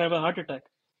he might have a heart attack.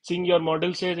 Seeing your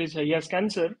model says he has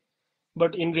cancer,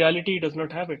 but in reality he does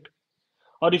not have it.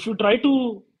 Or if you try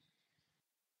to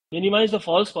minimize the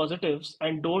false positives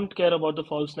and don't care about the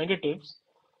false negatives,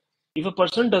 if a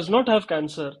person does not have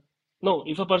cancer, no,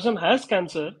 if a person has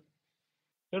cancer,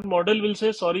 your model will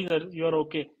say, sorry, sir, you are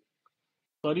okay.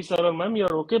 Sorry, sir or ma'am, you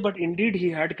are okay, but indeed he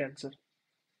had cancer.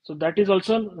 So that is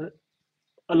also an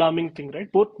alarming thing,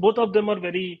 right? Both of them are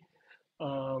very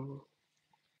um,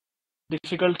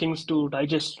 difficult things to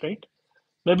digest, right?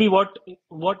 Maybe what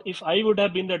if I would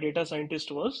have been the data scientist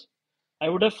was, I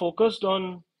would have focused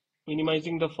on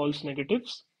minimizing the false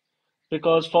negatives,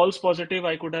 because false positive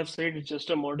I could have said it's just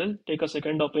a model, take a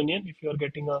second opinion if you are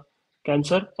getting a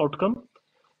cancer outcome.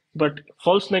 But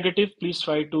false negative, please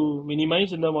try to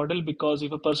minimize in the model, because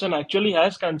if a person actually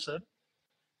has cancer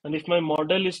and if my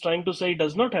model is trying to say he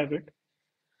does not have it,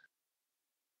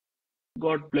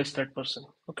 God bless that person.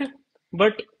 Okay.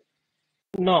 But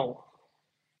now,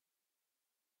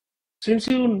 since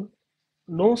you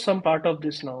know some part of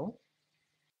this now,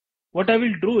 what I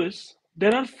will do is,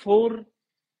 there are four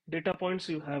data points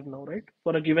you have now, right?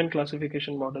 For a given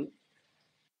classification model: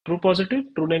 true positive,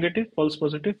 true negative, false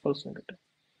positive, false negative.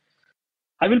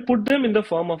 I will put them in the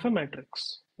form of a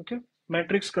matrix. Okay.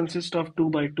 Matrix consists of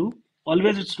 2 by 2.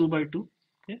 Always it's 2 by 2.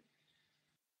 Okay.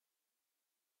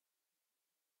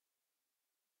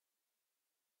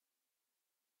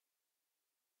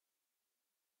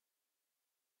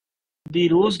 The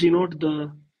rows denote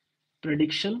the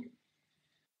prediction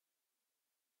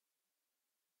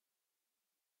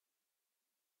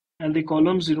and the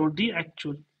columns denote the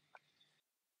actual.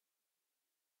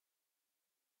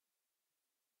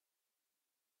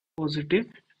 Positive,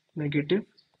 negative,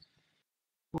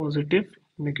 positive,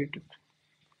 negative.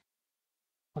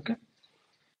 Okay.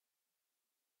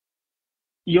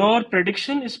 Your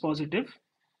prediction is positive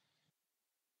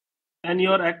and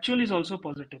your actual is also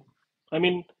positive. I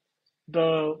mean,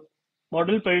 the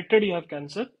model predicted you have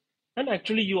cancer, and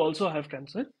actually you also have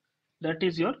cancer. That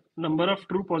is, your number of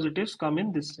true positives come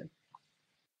in this cell.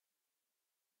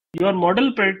 Your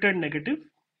model predicted negative,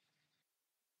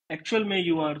 actual may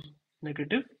you are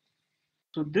negative,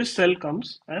 so this cell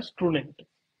comes as true negative.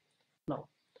 Now,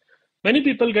 many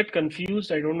people get confused,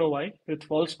 I don't know why, with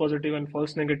false positive and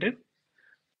false negative.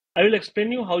 I will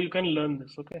explain you how you can learn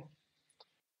this, okay?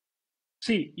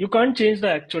 See, you can't change the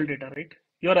actual data, right?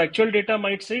 Your actual data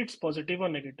might say it's positive or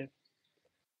negative,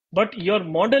 but your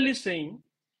model is saying,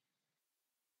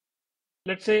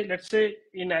 let's say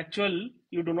in actual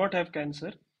you do not have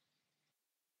cancer,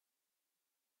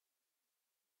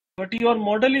 but your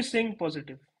model is saying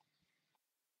positive.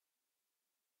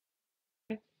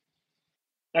 Okay?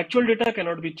 Actual data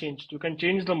cannot be changed. You can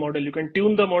change the model. You can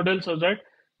tune the model so that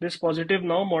this positive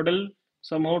now model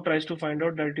somehow tries to find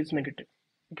out that it is negative.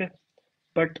 Okay.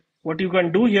 But what you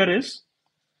can do here is,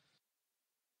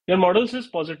 your model says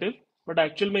positive, but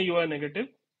actual may you are negative.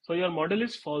 So your model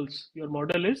is false. Your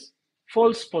model is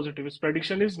false positive. Its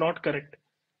prediction is not correct.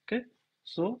 Okay.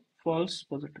 So false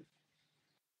positive.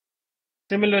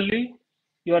 Similarly,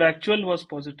 your actual was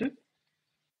positive.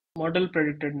 Model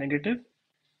predicted negative.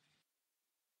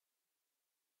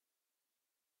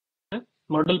 Okay?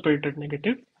 Model predicted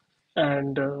negative,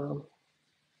 and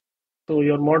so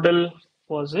your model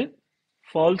was a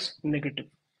false negative.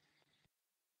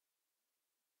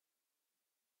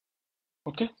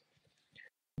 Okay.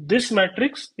 This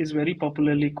matrix is very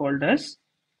popularly called as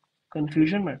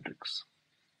confusion matrix.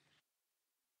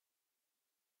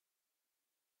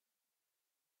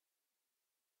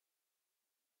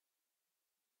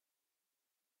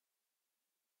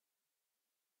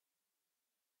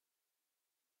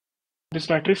 This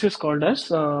matrix is called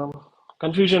as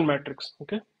confusion matrix.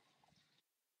 Okay.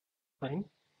 Fine.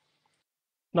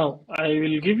 Now, I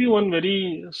will give you one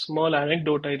very small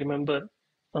anecdote I remember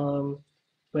um,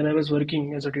 when I was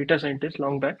working as a data scientist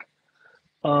long back.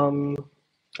 Um,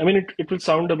 I mean, it will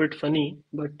sound a bit funny,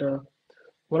 but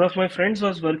one of my friends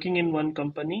was working in one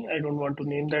company. I don't want to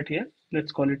name that here.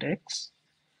 Let's call it X.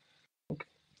 Okay.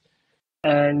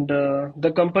 And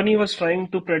the company was trying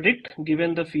to predict,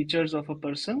 given the features of a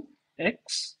person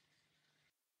X,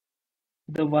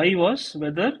 the Y was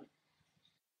whether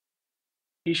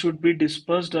he should be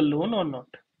dispersed a loan or not.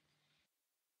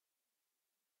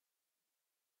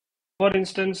 For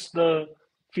instance, the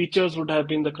features would have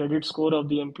been the credit score of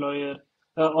the employer,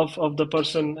 of the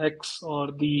person X,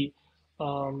 or the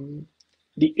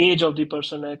age of the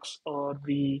person X, or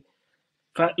the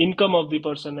income of the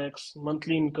person X,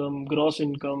 monthly income, gross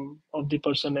income of the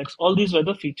person X. All these were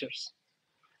the features.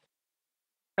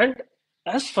 And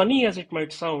as funny as it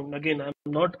might sound,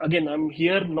 I'm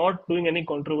here not doing any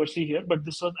controversy here, but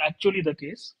this was actually the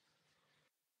case.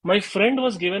 My friend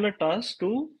was given a task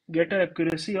to get an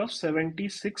accuracy of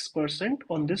 76%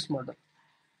 on this model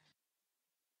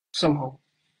somehow.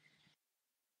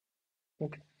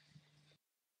 Okay.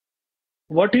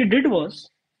 What he did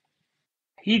was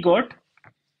he got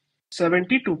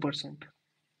 72%.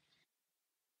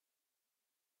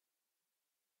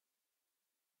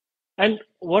 And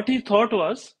what he thought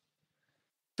was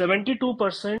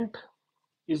 72%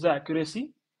 is the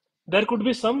accuracy. There could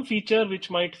be some feature which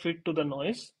might fit to the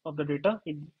noise of the data.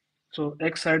 So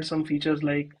X had some features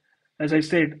like, as I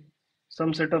said,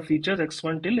 some set of features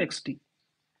X1 till XT.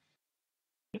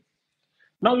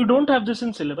 Now you don't have this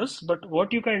in syllabus, but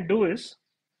what you can do is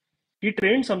he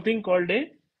trained something called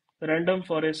a random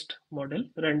forest model,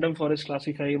 random forest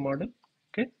classifier model.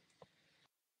 Okay.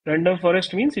 Random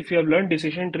forest means if you have learned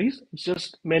decision trees, it's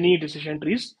just many decision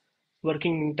trees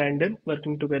working in tandem,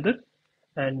 working together,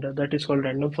 and that is called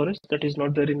random forest. That is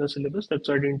not there in the syllabus. That's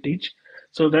why I didn't teach.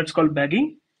 So that's called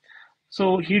bagging.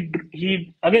 So he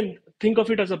again, think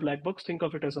of it as a black box. Think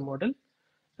of it as a model,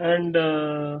 and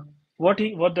what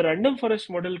the random forest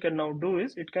model can now do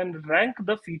is it can rank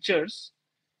the features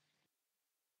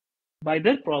by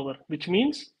their power, which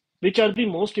means which are the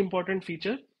most important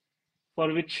feature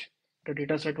for which the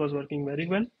data set was working very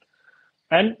well,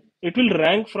 and it will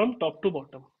rank from top to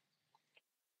bottom.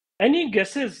 Any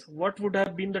guesses what would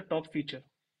have been the top feature?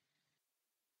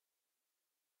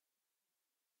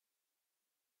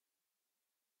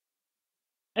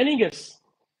 Any guess?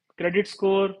 Credit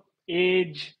score,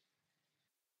 age,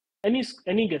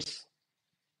 any guess?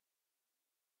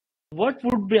 What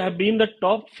would have been the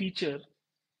top feature,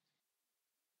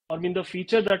 or mean the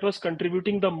feature that was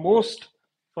contributing the most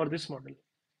for this model?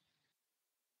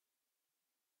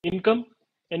 Income?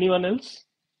 Anyone else?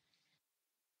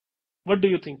 What do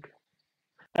you think?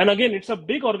 And again, it's a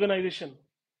big organization.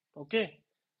 Okay.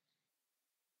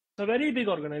 It's a very big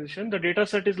organization. The data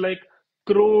set is like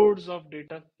crores of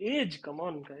data. Age, come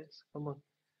on, guys. Come on.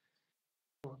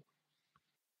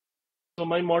 So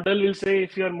my model will say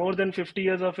if you are more than 50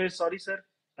 years of age, sorry, sir,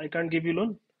 I can't give you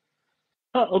loan.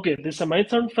 Okay, this might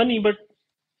sound funny, but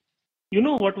you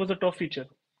know what was the top feature?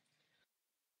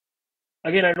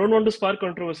 Again, I don't want to spark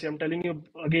controversy. I'm telling you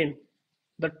again,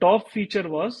 the top feature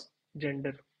was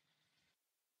gender.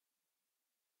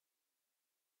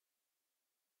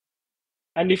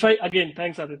 And if I, again,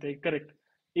 thanks Aditya, correct.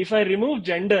 If I remove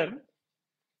gender,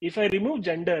 if I remove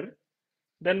gender,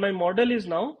 then my model is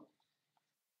now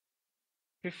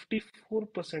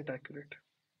 54% accurate.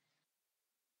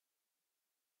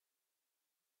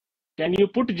 Can you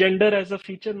put gender as a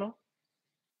feature now?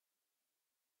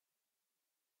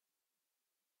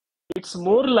 It's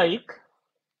more like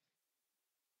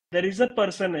there is a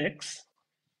person X.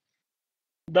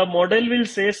 The model will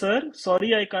say, sir,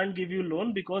 sorry, I can't give you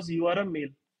loan because you are a male.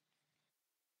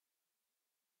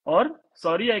 Or,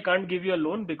 sorry, I can't give you a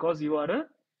loan because you are a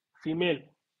female.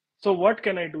 So what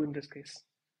can I do in this case?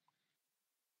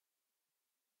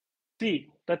 See,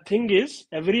 the thing is,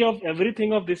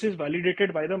 everything of this is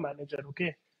validated by the manager.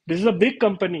 Okay, this is a big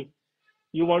company.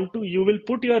 You will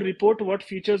put your report, what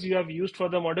features you have used for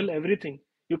the model, everything.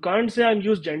 You can't say I'm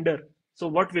used gender. So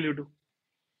what will you do?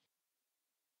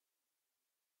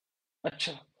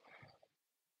 Acha.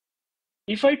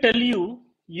 If I tell you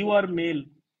you are male,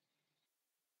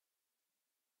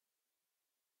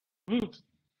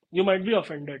 you might be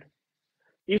offended.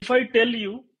 If I tell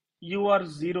you you are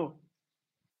zero,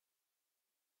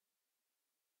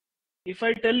 if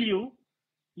I tell you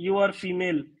you are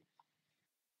female,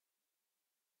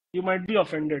 you might be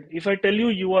offended. If I tell you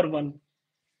you are one,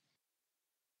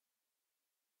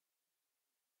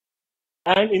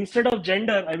 and instead of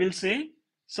gender, I will say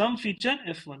some feature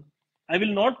F1. I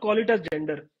will not call it as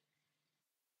gender.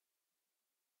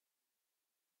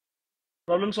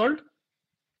 Problem solved?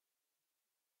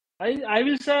 I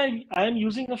will say I am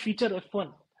using a feature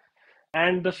F1.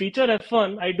 And the feature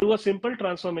F1, I do a simple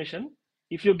transformation.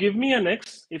 If you give me an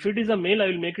X, if it is a male, I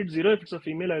will make it 0. If it's a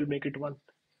female, I will make it 1.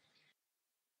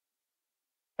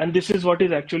 And this is what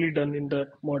is actually done in the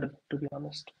model, to be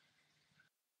honest.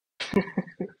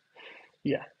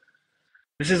 Yeah.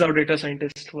 This is how data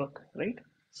scientists work, right?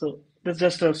 So that's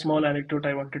just a small anecdote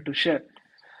I wanted to share.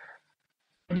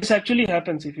 This actually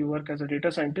happens if you work as a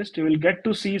data scientist. You will get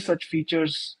to see such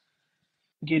features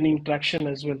gaining traction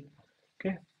as well.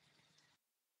 Okay.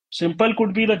 Simple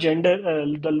could be the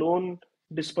the loan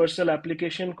dispersal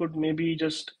application could maybe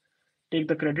just take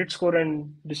the credit score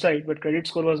and decide, but credit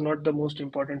score was not the most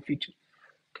important feature.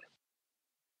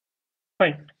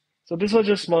 Fine. So this was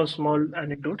just small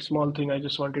anecdote, small thing I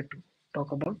just wanted to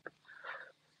talk about.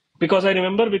 Because I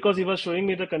remember because he was showing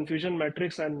me the confusion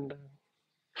matrix and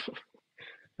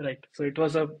right. So it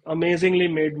was a amazingly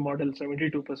made model,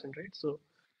 72%, right? So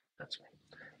that's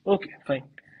fine. Okay, fine.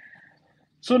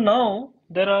 So now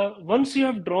there are, once you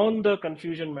have drawn the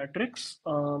confusion matrix,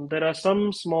 there are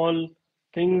some small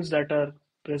things that are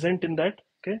present in that.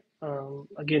 Okay.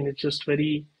 Again, it's just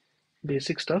very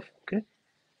basic stuff. Okay.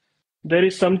 There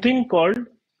is something called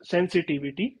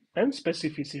sensitivity and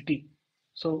specificity.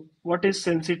 So what is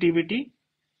sensitivity?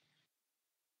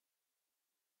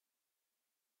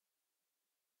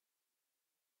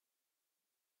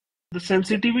 The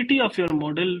sensitivity of your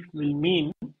model will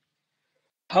mean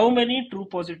how many true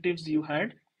positives you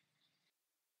had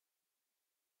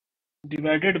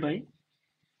divided by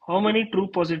how many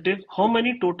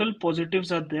total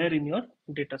positives are there in your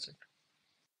data set.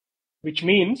 Which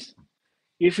means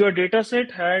if your data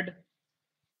set had,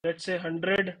 let's say,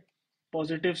 100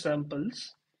 positive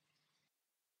samples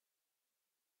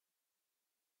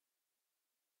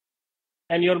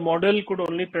and your model could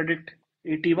only predict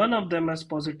 81 of them as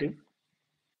positive,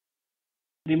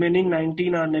 remaining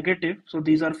 19 are negative, so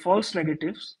these are false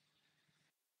negatives.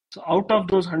 So out of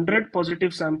those 100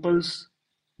 positive samples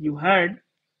you had,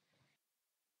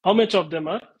 how much of them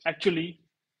are actually,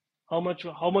 how much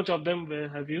of them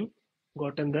have you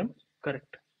gotten them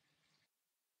correct?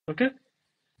 Okay,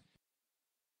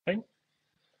 fine.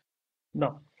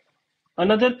 Now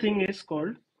another thing is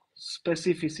called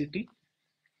specificity.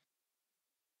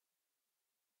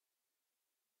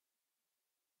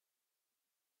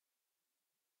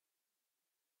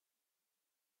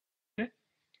 Okay,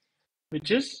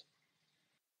 which is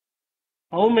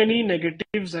how many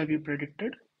negatives have you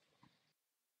predicted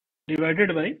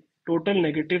divided by total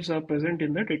negatives are present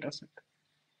in the data set.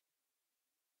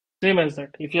 Same as that.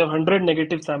 If you have 100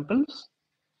 negative samples,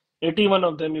 81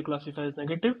 of them you classify as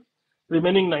negative,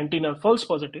 remaining 19 are false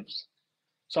positives.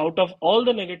 So out of all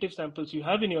the negative samples you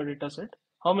have in your data set,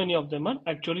 how many of them are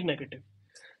actually negative?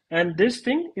 And this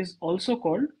thing is also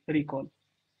called recall.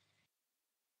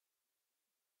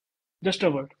 Just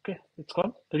a word, okay? It's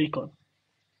called recall.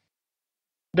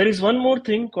 There is one more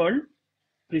thing called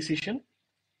precision.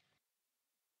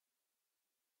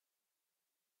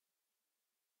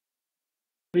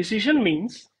 Precision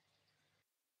means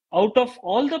out of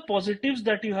all the positives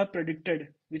that you have predicted,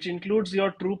 which includes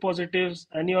your true positives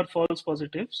and your false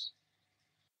positives,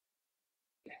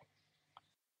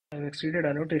 I've exceeded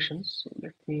annotations, so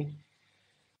let me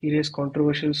erase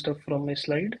controversial stuff from my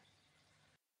slide.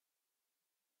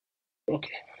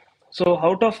 Okay. So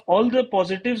out of all the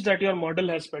positives that your model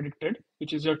has predicted,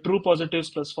 which is your true positives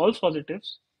plus false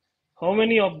positives, how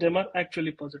many of them are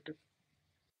actually positive?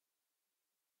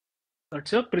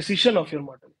 That's your precision of your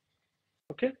model.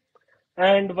 Okay.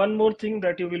 And one more thing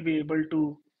that you will be able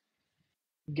to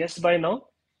guess by now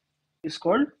is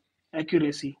called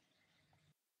accuracy.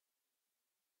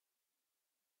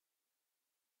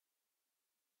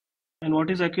 And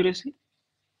what is accuracy?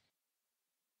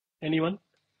 Anyone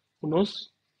who knows?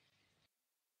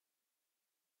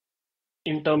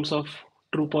 In terms of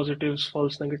true positives,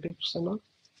 false negatives, and all.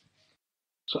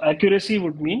 So accuracy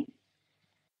would mean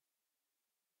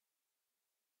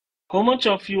how much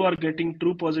of you are getting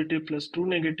true positive plus true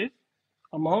negative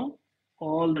among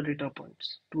all the data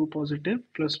points. True positive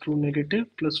plus true negative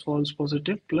plus false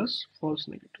positive plus false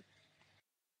negative.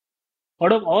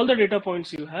 Out of all the data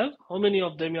points you have, how many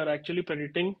of them you are actually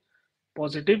predicting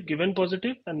positive given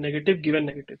positive and negative given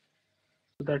negative?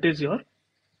 So that is your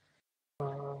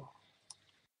uh,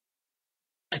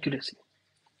 accuracy.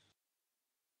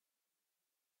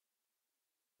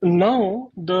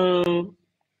 Now, the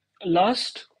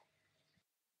last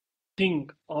thing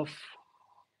of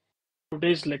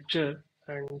today's lecture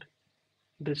and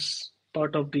this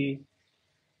part of the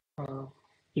uh,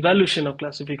 evaluation of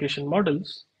classification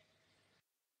models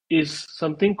is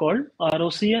something called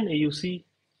ROC and AUC,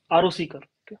 ROC curve.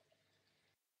 Okay.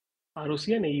 ROC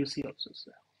and AUC also.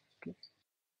 Okay.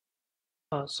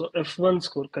 So F1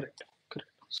 score, correct. Correct.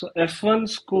 So F1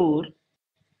 score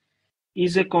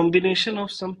is a combination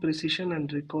of some precision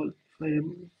and recall.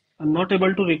 I'm not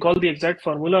able to recall the exact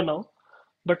formula now,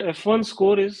 but F1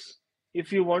 score is,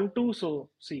 if you want to, so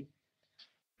see,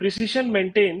 precision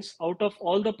maintains out of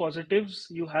all the positives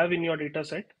you have in your data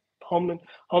set,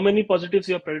 how many positives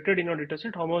you have predicted in your data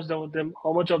set, how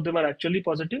much of them are actually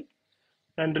positive,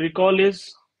 And recall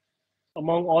is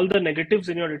among all the negatives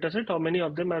in your dataset, how many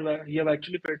of them are you have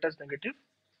actually put as negative.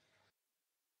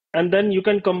 And then you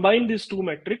can combine these two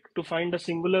metric to find a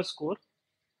singular score,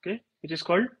 okay, which is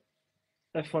called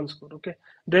F1 score. Okay,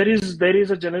 there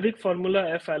is a generic formula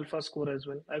F alpha score as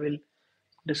well. I will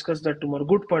discuss that tomorrow.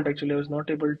 Good point actually. I was not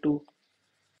able to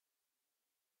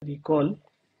recall,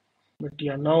 but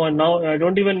yeah, now I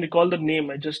don't even recall the name.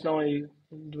 I just now I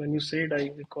when you said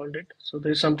I recalled it. So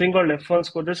there's something called F1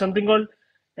 score. There's something called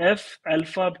F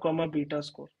alpha comma beta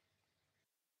score.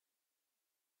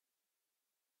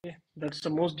 Okay, that's the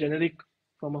most generic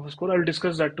form of a score. I'll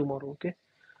discuss that tomorrow. Okay,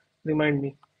 remind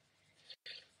me.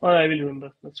 Or I will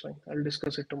remember. That's fine. I'll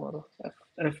discuss it tomorrow.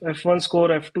 F1 score,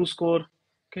 F2 score.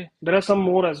 Okay, there are some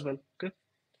more as well. Okay,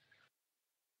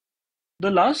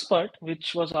 the last part,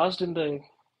 which was asked in the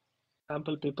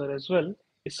sample paper as well,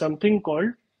 is something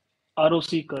called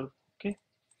ROC curve. Okay,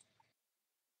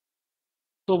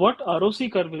 so what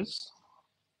ROC curve is?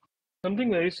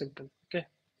 Something very simple. Okay,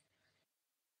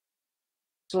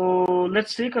 so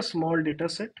let's take a small data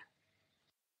set.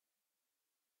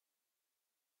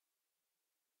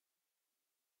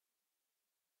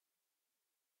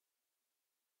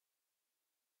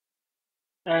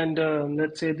 And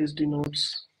let's say this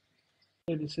denotes,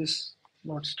 hey, this is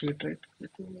not straight, right? Let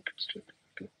me make it straight.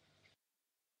 Okay.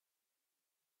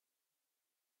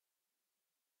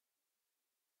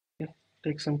 Okay.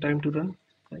 Take some time to run.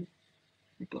 Fine.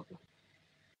 No problem.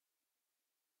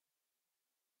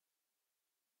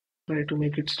 Try to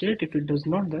make it straight. If it does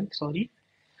not, then sorry.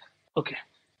 Okay.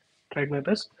 Tried my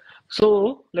best.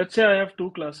 So let's say I have two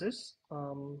classes,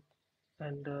 and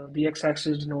the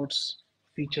x-axis denotes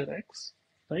feature x,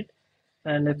 right?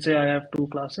 And let's say I have two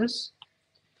classes.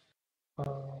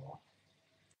 Uh,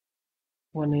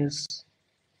 one is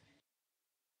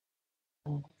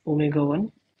omega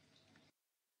 1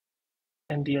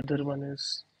 and the other one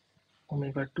is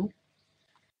omega 2.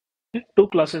 Okay? Two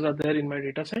classes are there in my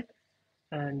data set,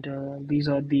 and these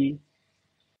are the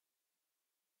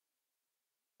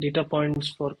data points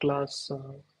for class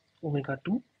omega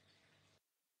 2,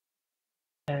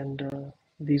 and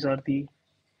these are the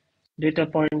data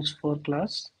points for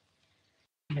class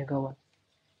omega 1.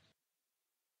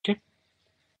 Okay,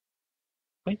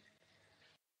 right?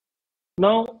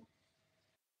 Now,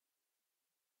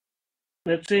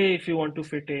 let's say if you want to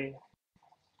fit a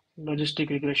logistic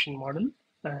regression model,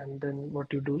 and then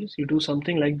what you do is you do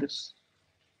something like this.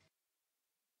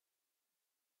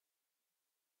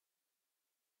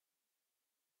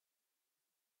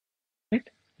 Right?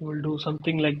 You will do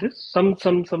something like this,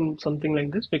 something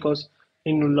like this, because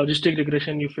in logistic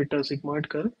regression you fit a sigmoid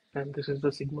curve, and this is the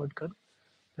sigmoid curve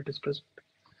that is present.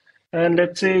 And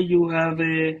let's say you have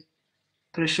a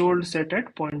threshold set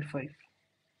at 0.5.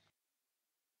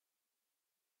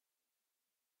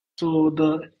 So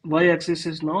the y-axis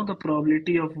is now the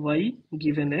probability of y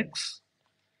given x,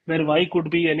 where y could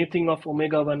be anything of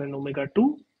omega 1 and omega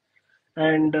 2.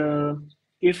 And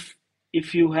if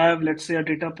if you have, let's say, a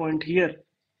data point here,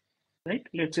 right?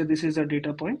 Let's say this is a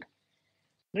data point,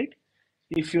 right?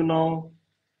 If you now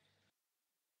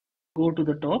go to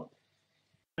the top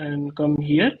and come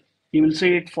here, you will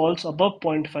say it falls above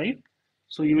 0.5.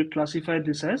 So you will classify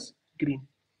this as green.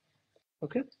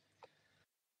 Okay.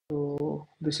 So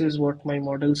this is what my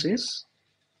model says.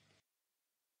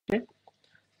 Okay.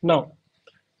 Now,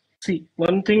 see,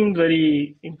 one thing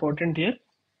very important here.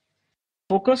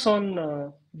 Focus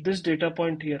on this data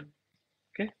point here,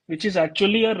 okay, which is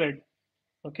actually a red.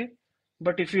 Okay.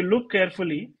 But if you look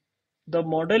carefully, the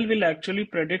model will actually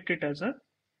predict it as a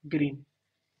green,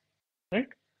 right?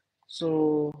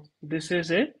 So this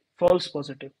is a false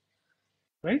positive,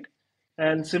 right?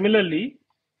 And similarly,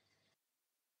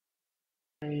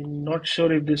 I'm not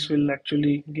sure if this will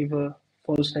actually give a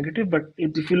false negative, but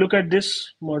if you look at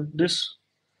this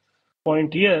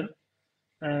point here,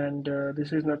 and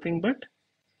this is nothing but,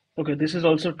 okay, this is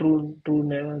also true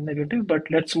negative, but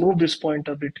let's move this point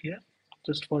a bit here,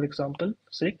 just for example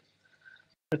sake.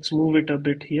 Let's move it a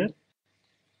bit here.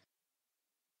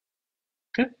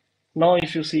 Okay. Now,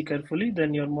 if you see carefully,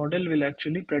 then your model will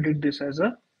actually predict this as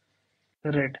a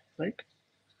red, right?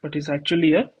 But it's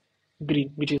actually a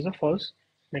green, which is a false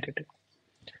negative.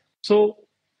 So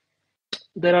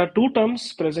there are two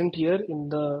terms present here in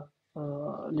the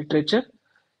literature.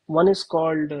 One is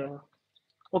called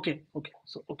okay,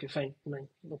 fine, fine,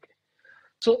 okay.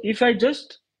 So if I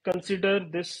just consider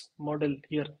this model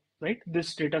here, right,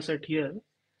 this data set here,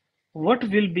 what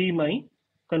will be my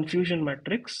confusion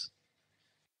matrix?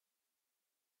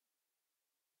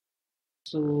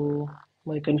 So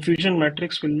my confusion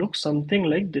matrix will look something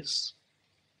like this.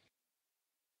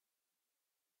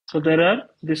 So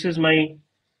this is my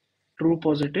true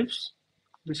positives,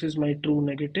 this is my true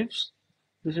negatives,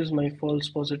 this is my false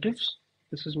positives,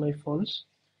 this is my false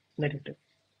negative,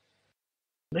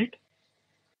 right?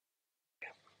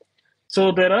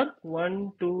 So there are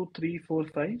 1, 2, 3, 4,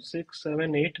 5, 6,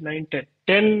 7, 8, 9, 10.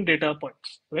 10 data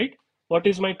points, right? What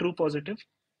is my true positive?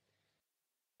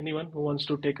 Anyone who wants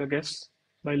to take a guess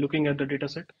by looking at the data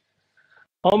set?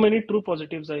 How many true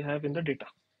positives I have in the data?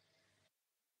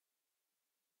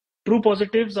 True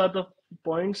positives are the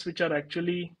points which are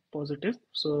actually positive.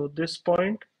 So this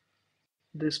point,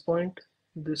 this point,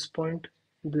 this point,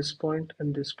 this point,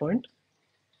 and this point,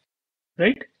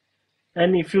 right?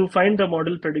 And if you find the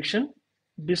model prediction,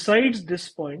 besides this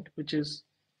point, which is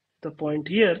the point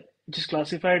here, which is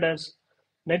classified as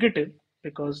negative,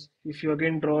 because if you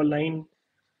again draw a line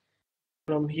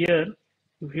from here,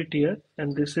 you hit here,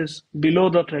 and this is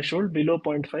below the threshold, below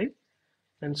 0.5,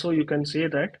 and so you can say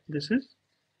that this is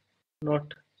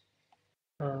not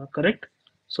correct.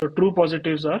 So true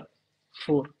positives are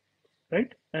 4,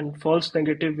 right? And false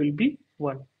negative will be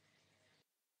 1.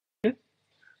 Okay.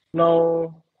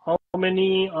 Now, how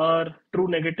many are true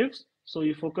negatives? So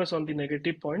you focus on the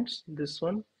negative points. This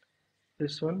one,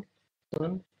 this one,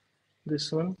 one,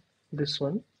 this one, this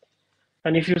one.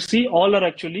 And if you see, all are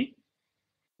actually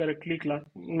correctly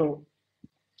no.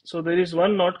 So there is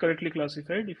one not correctly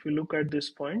classified. If you look at this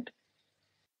point,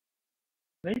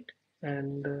 right?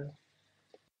 And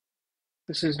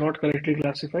this is not correctly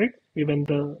classified, given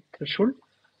the threshold.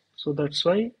 So that's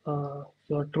why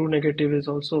your true negative is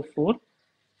also 4,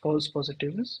 false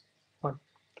positive is 1.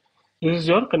 This is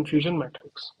your confusion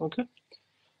matrix. Okay.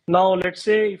 Now let's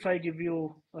say if I give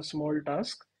you a small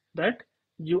task that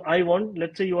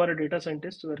let's say you are a data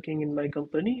scientist working in my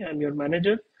company, I'm your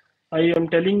manager. I am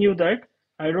telling you that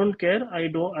I don't care.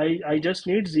 I just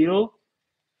need 0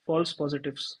 false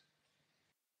positives.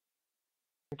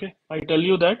 Okay. I tell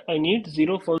you that I need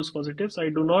 0 false positives. I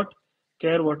do not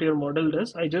care what your model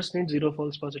does. I just need 0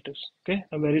 false positives. Okay.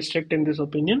 I'm very strict in this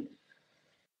opinion.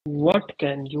 What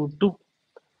can you do?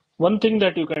 One thing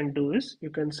that you can do is you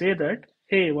can say that,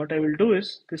 hey, what I will do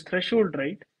is this threshold,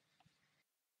 right?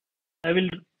 I will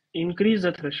increase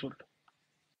the threshold,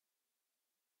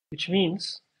 which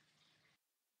means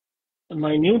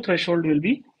my new threshold will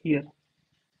be here.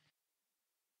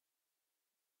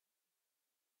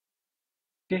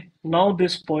 Okay, now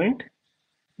this point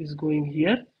is going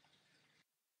here,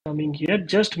 coming here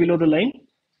just below the line,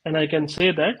 and I can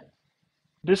say that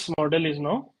this model is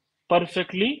now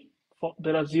perfectly,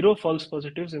 there are 0 false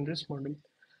positives in this model,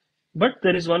 but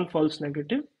there is one false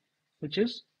negative, which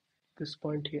is this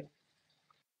point here.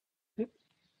 Okay.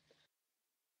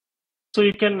 So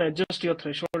you can adjust your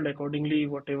threshold accordingly,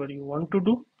 whatever you want to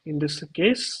do in this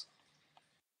case.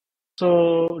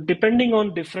 So depending on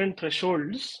the different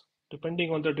thresholds,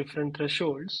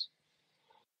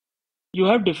 you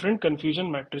have different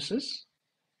confusion matrices.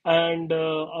 And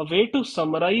a way to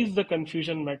summarize the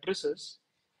confusion matrices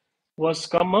was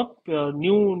come up,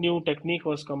 new technique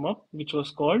was come up, which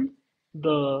was called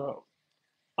the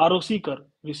ROC curve,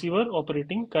 receiver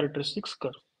operating characteristics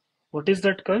curve. What is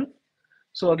that curve?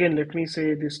 So again, let me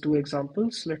say these 2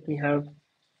 examples. Let me have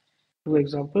 2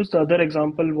 examples. The other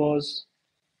example was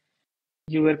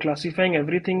you were classifying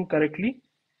everything correctly,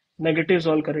 negatives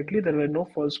all correctly, there were no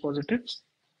false positives.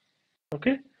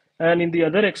 Okay. And in the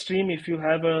other extreme, if you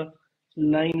have a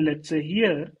line, let's say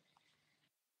here,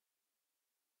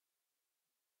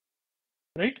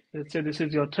 right? Let's say this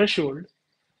is your threshold.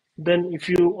 Then if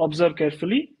you observe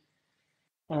carefully,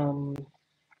 um,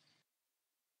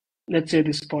 let's say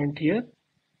this point here,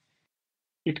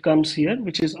 it comes here,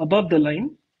 which is above the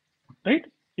line, right?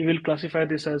 You will classify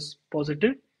this as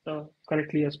positive,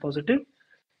 correctly as positive.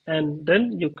 And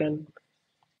then you can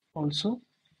also,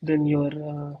 then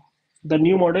the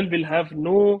new model will have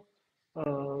no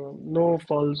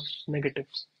false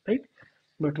negatives, right?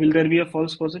 But will there be a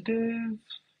false positive?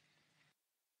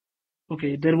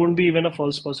 Okay, there won't be even a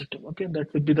false positive. Okay,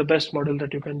 that would be the best model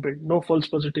that you can build. No false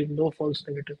positive, no false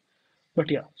negative. But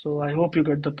yeah, so I hope you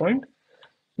get the point.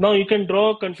 Now you can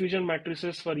draw confusion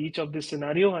matrices for each of this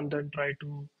scenario and then try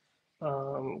to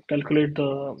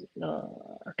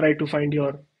try to find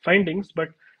your findings. But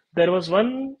there was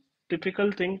one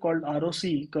typical thing called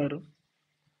ROC curve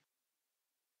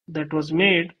that was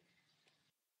made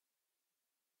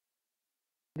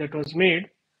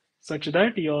such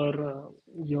that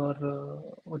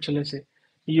what shall I say,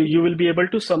 you will be able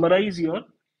to summarize your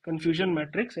confusion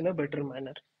matrix in a better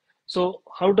manner. So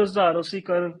how does the ROC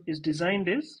curve is designed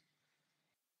is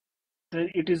that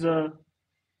it is a,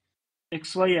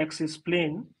 XY axis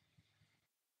plane,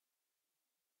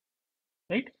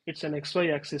 right? It's an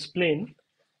XY axis plane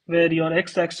where your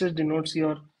X axis denotes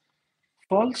your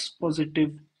false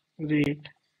positive rate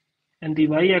and the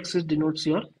Y axis denotes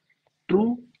your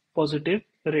true positive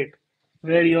rate,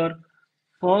 where your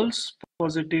false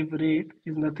positive rate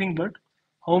is nothing but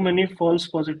how many false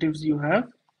positives you have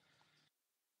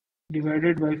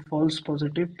divided by false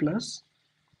positive plus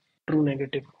true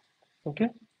negative. Okay,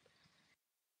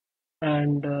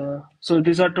 and so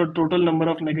these are total number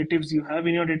of negatives you have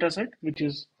in your data set, which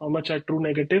is how much are true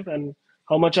negative and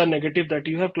how much are negative that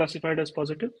you have classified as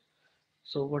positive.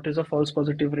 So what is a false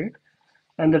positive rate?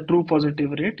 And the true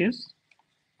positive rate is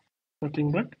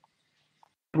nothing but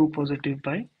true positive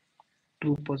by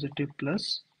true positive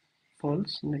plus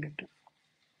false negative.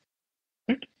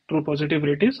 Right? True positive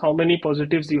rate is how many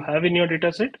positives you have in your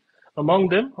data set. Among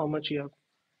them, how much you have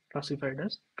classified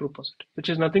as true positive, which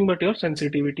is nothing but your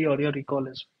sensitivity or your recall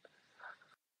as well.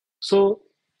 So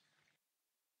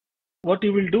what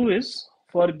you will do is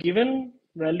for given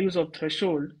values of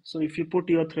threshold, so if you put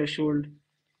your threshold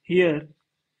here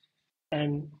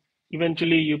and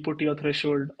eventually you put your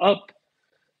threshold up,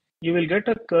 you will get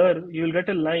a curve, you will get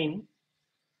a line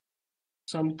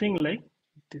something like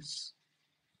this.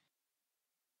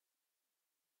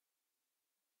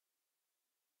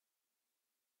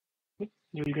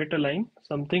 You will get a line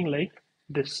something like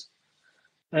this.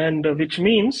 And which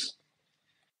means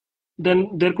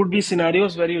then there could be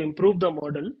scenarios where you improve the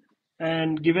model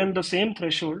and given the same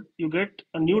threshold, you get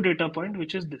a new data point,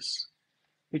 which is this,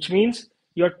 which means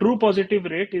your true positive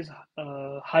rate is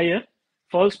higher,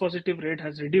 false positive rate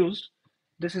has reduced.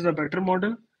 This is a better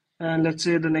model. And let's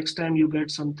say the next time you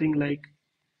get something like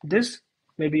this,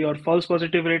 maybe your false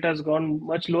positive rate has gone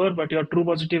much lower, but your true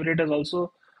positive rate has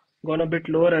also gone a bit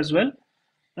lower as well.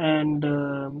 And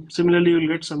similarly, you'll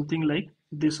get something like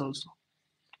this also.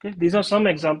 Okay, these are some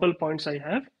example points I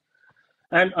have.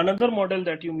 And another model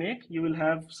that you make, you will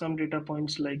have some data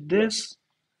points like this.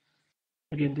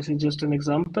 Again, this is just an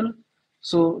example.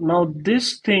 So now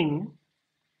this thing,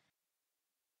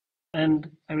 and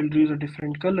I will use a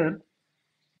different color.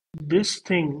 This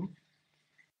thing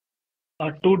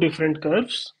are two different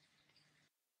curves.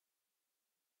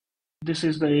 This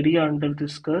is the area under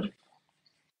this curve,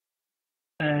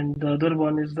 and the other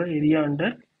one is the area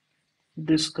under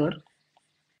this curve.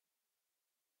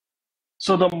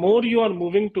 So the more you are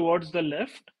moving towards the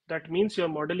left, that means your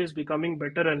model is becoming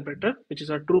better and better, which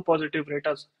is a true positive rate.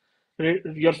 As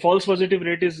your false positive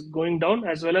rate is going down,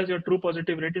 as well as your true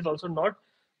positive rate is also not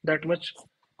that much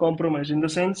compromised. In the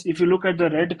sense, if you look at the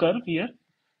red curve here,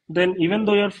 then even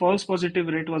though your false positive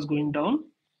rate was going down,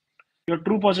 your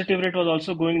true positive rate was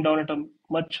also going down at a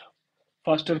much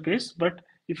faster pace. But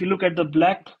if you look at the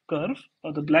black curve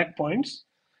or the black points,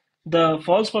 the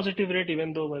false positive rate,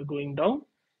 even though were going down,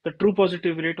 the true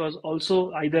positive rate was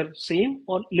also either same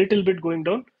or little bit going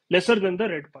down, lesser than the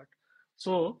red part.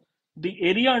 So the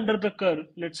area under the curve,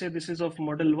 let's say this is of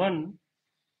model 1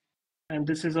 and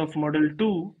this is of model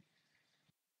 2,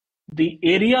 the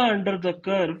area under the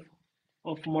curve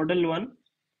of model 1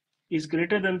 is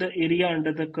greater than the area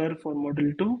under the curve for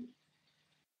model 2.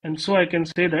 And so I can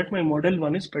say that my model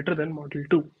 1 is better than model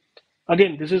 2.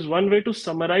 Again, this is one way to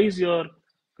summarize your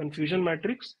confusion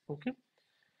matrix. Okay.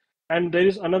 And there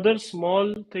is another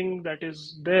small thing that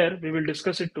is there. We will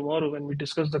discuss it tomorrow when we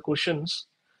discuss the questions,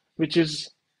 which is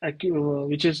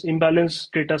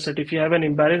imbalanced data set. If you have an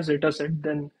imbalanced data set,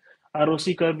 then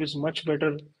ROC curve is much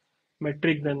better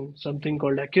metric than something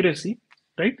called accuracy,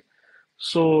 right?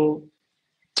 So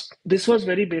this was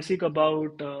very basic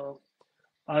about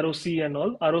ROC and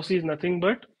all. ROC is nothing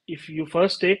but if you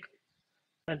first take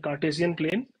a Cartesian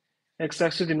plane,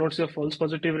 x-axis denotes your false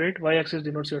positive rate, y-axis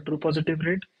denotes your true positive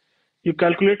rate. You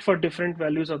calculate for different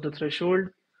values of the threshold.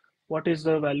 What is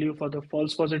the value for the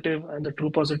false positive and the true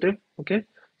positive? Okay.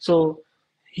 So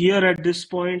here at this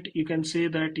point, you can say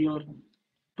that your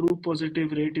true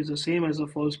positive rate is the same as the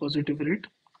false positive rate.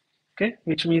 Okay.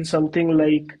 Which means something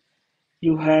like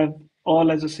you have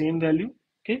all as the same value.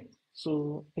 Okay.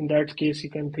 So in that case,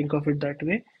 you can think of it that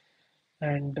way.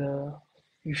 And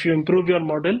if you improve your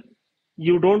model,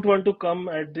 you don't want to come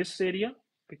at this area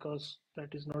because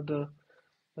that is not the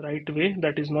right way.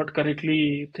 That is not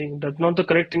correctly thing. That's not the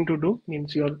correct thing to do.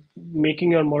 Means you're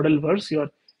making your model worse. You're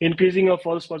increasing your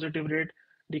false positive rate,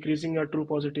 decreasing your true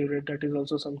positive rate. That is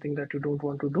also something that you don't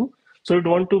want to do. So you'd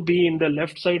want to be in the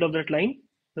left side of that line,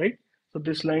 right? So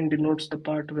this line denotes the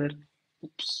part where,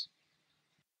 oops,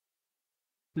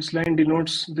 this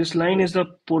line is the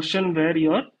portion where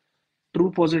your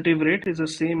true positive rate is the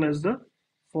same as the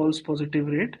false positive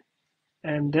rate,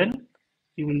 and then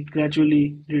you will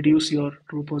gradually reduce your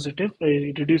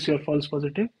reduce your false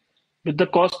positive, with the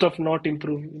cost of not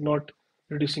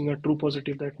reducing a true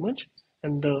positive that much,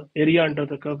 and the area under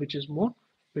the curve, which is more,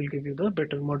 will give you the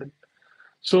better model.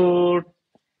 So,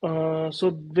 so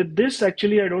with this,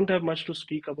 actually, I don't have much to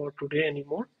speak about today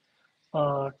anymore.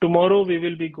 Tomorrow we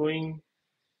will be going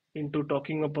into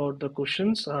talking about the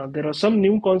questions. There are some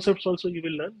new concepts also you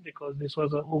will learn because this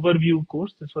was an overview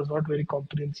course. This was not very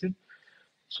comprehensive.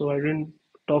 So I didn't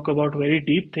talk about very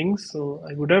deep things. So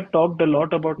I would have talked a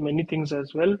lot about many things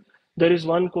as well. There is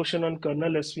one question on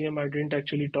kernel SVM. I didn't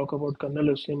actually talk about kernel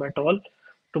SVM at all.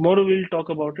 Tomorrow we'll talk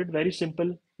about it. Very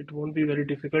simple. It won't be very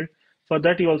difficult. For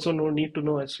that, you also need to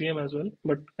know SVM as well.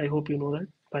 But I hope you know that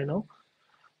by now.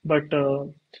 But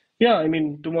yeah, I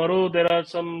mean, tomorrow there are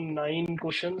some 9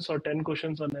 questions or 10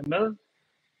 questions on ML.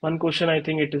 One question, I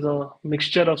think it is a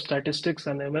mixture of statistics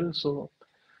and ML. So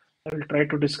I will try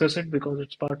to discuss it because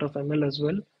it's part of ML as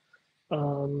well.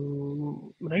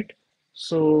 Right.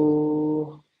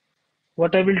 So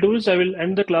what I will do is I will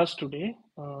end the class today.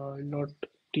 I'll not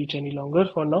teach any longer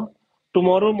for now.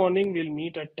 Tomorrow morning we'll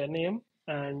meet at 10 a.m.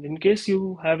 And in case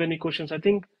you have any questions, I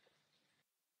think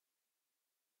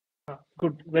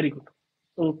good, very good.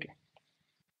 Okay.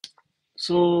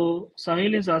 So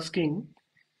Sahil is asking,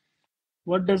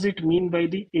 what does it mean by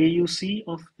the AUC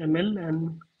of ML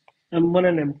and M1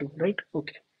 and M2, right?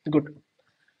 Okay, good.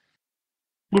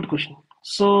 Good question.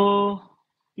 So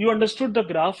you understood the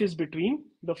graph is between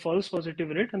the false positive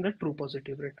rate and the true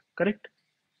positive rate, correct?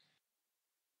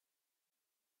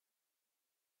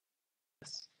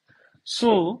 Yes.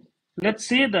 So let's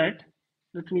say that,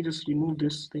 let me just remove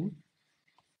this thing.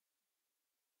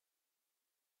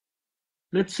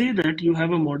 Let's say that you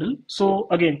have a model. So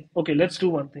again, okay, let's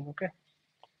do one thing, okay?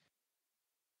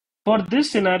 For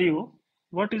this scenario,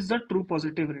 what is the true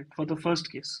positive rate for the first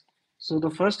case? So the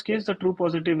first case, the true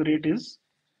positive rate is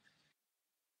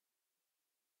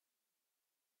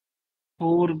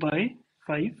 4 by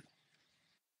 5,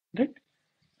 right?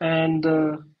 And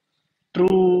the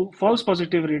true false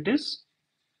positive rate is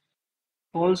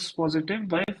false positive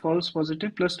by false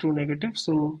positive plus true negative.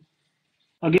 So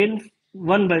again,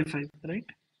 1 by 5, right?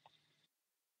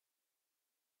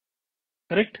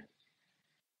 Correct?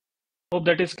 Hope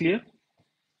that is clear,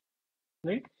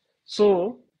 right? So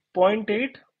zero point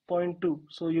 0.8, 0.2.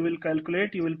 So you will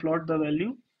calculate, you will plot the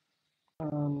value.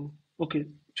 Okay,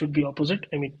 should be opposite.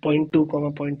 I mean 0.2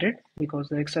 comma 0.8 because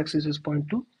the x-axis is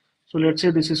 0.2. So let's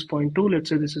say this is 0.2, let's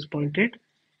say this is 0.8.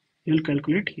 You'll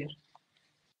calculate here.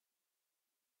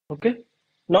 Okay,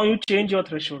 now you change your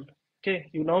threshold. Okay,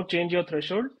 you now change your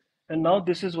threshold, and now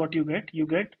this is what you get. You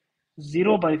get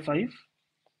 0 by 5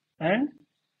 and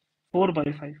 4 by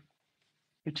 5,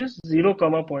 which is 0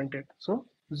 comma 0.8. So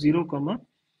 0 comma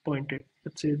 0.8.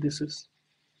 Let's say this is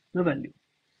the value.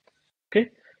 Okay,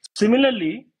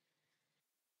 similarly,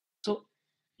 so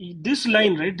this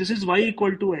line, right, this is y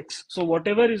equal to x. So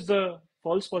whatever is the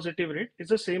false positive rate is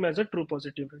the same as a true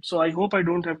positive rate. So I hope I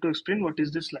don't have to explain what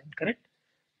is this line, correct?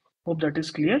 Hope that is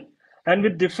clear. And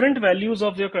with different values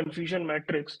of your confusion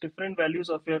matrix, different values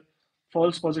of your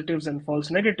false positives and false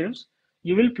negatives,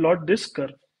 you will plot this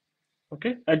curve,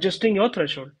 okay, adjusting your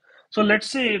threshold. So let's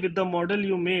say with the model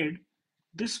you made,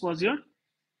 this was your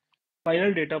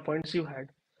final data points you had.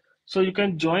 So you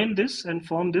can join this and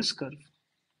form this curve,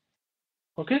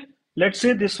 okay. Let's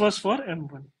say this was for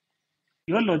M1,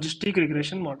 your logistic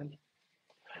regression model.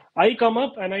 I come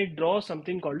up and I draw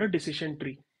something called a decision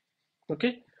tree.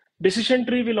 Okay. Decision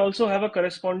tree will also have a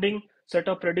corresponding set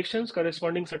of predictions,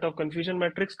 corresponding set of confusion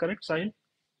matrix, correct, Sahil?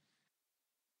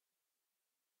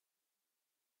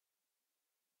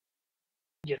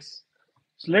 Yes.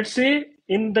 So let's say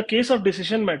in the case of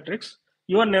decision matrix,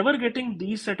 you are never getting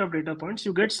these set of data points.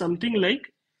 You get something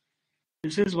like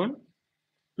this is one.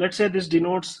 Let's say this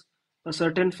denotes a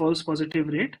certain false positive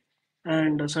rate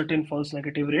and a certain false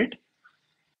negative rate.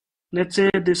 Let's say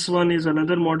this one is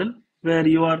another model where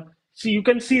you are, see, you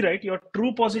can see, right, your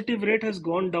true positive rate has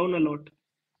gone down a lot.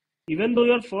 Even though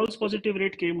your false positive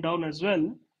rate came down as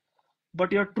well,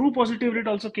 but your true positive rate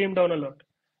also came down a lot.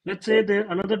 Let's say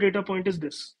another data point is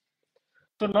this.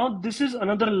 So now this is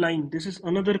another line, this is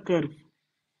another curve.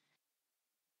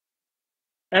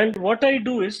 And what I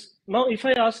do is, now if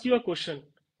I ask you a question,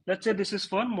 let's say this is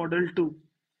for model 2.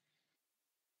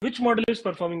 Which model is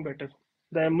performing better?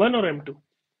 The M1 or M2?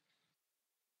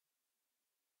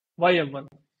 Why M1?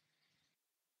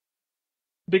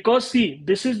 Because see,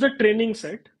 this is the training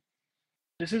set.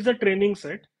 This is the training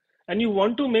set. And you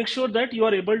want to make sure that you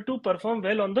are able to perform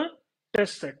well on the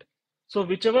test set. So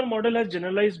whichever model has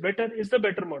generalized better is the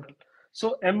better model.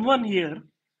 So M1 here,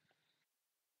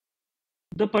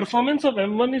 the performance of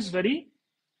M1 is very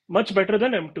much better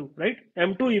than M2, right?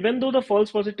 M2, even though the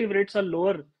false positive rates are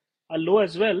low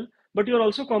as well, but you're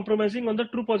also compromising on the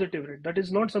true positive rate. That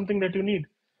is not something that you need,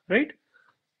 right?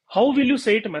 How will you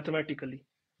say it mathematically?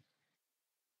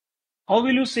 How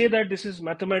will you say that this is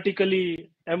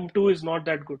mathematically M2 is not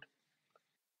that good?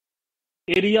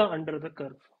 Area under the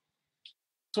curve.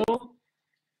 So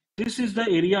this is the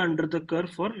area under the curve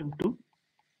for M2.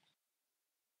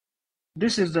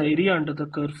 This is the area under the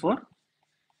curve for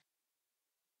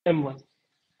M1.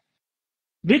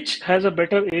 Which has a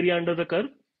better area under the curve?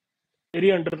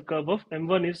 Area under the curve of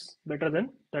M1 is better than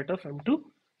that of M2.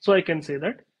 So I can say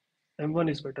that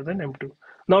M1 is better than M2.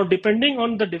 Now, depending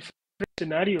on the different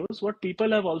scenarios, what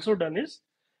people have also done is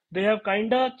they have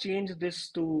kind of changed this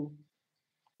to,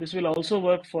 this will also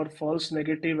work for false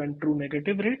negative and true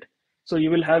negative rate. So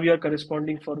you will have your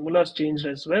corresponding formulas changed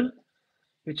as well,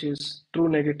 which is true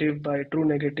negative by true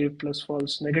negative plus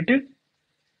false negative,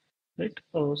 right?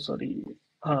 Oh, sorry.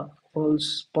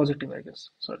 False positive, I guess.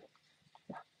 Sorry.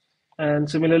 And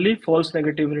similarly, false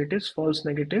negative rate is false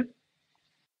negative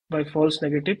by false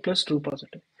negative plus true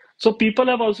positive. So people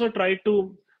have also tried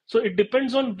to, so it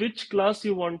depends on which class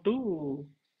you want to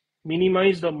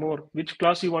minimize the more, which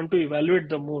class you want to evaluate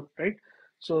the more, right?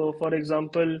 So for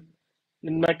example,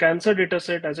 in my cancer data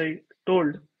set, as I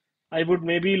told, I would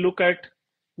maybe look at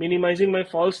minimizing my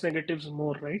false negatives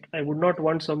more, right? I would not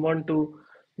want someone to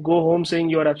go home saying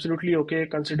you are absolutely okay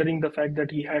considering the fact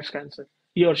that he has cancer,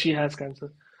 he or she has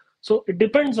cancer. So it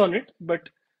depends on it, but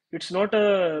it's not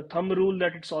a thumb rule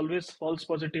that it's always false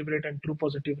positive rate and true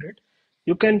positive rate.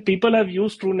 You can, people have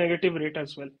used true negative rate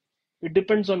as well. It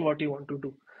depends on what you want to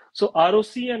do. So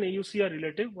ROC and AUC are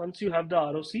relative. Once you have the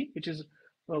ROC, which is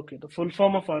okay, the full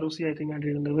form of ROC, I think I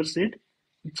never said.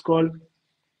 It's called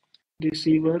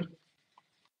receiver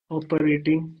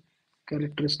operating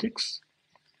characteristics.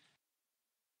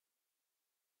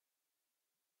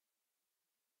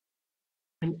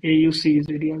 And AUC is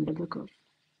area under the curve.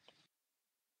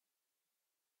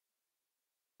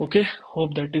 Okay,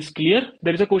 hope that is clear.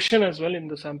 There is a question as well in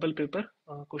the sample paper.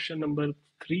 Question number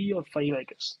 3 or 5, I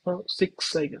guess.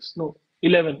 6, I guess. No,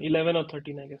 11 or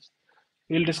 13, I guess.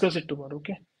 We'll discuss it tomorrow,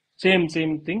 okay? Same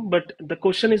thing, but the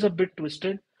question is a bit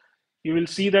twisted. You will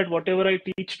see that whatever I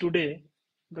teach today,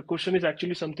 the question is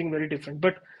actually something very different.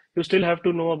 But you still have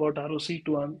to know about ROC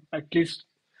to at least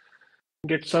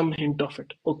get some hint of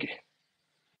it. Okay,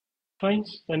 fine.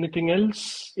 Anything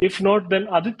else? If not, then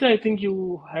Aditya, I think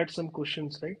you had some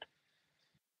questions, right?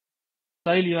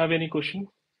 Sahil, you have any question?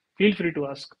 Feel free to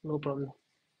ask, no problem.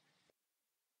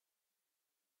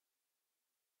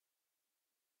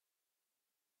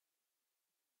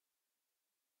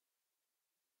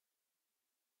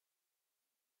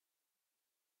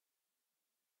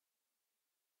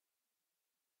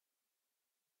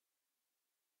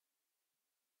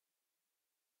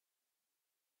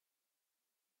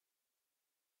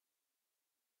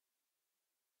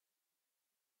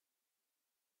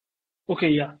 Okay,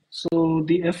 yeah. So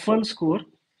the F1 score,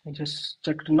 I just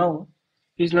checked now,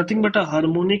 is nothing but a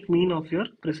harmonic mean of your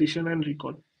precision and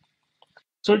recall.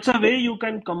 So it's a way you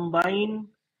can combine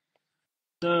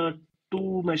the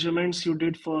two measurements you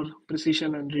did for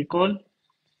precision and recall.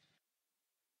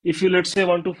 If you, let's say,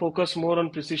 want to focus more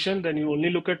on precision, then you only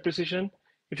look at precision.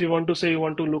 If you want to say you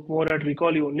want to look more at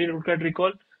recall, you only look at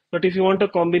recall. But if you want a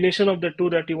combination of the two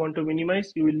that you want to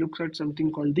minimize, you will look at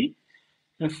something called the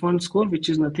F1 score, which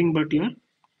is nothing but your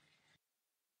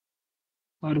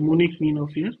harmonic mean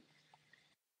of your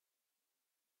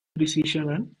precision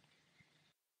and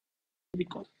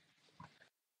recall.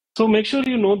 So make sure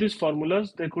you know these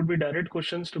formulas. There could be direct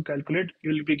questions to calculate.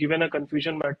 You will be given a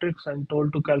confusion matrix and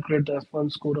told to calculate the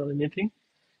F1 score or anything.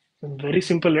 And very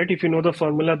simple, right? If you know the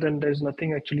formula, then there's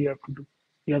nothing actually you have to do.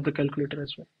 You have the calculator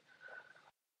as well.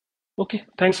 Okay,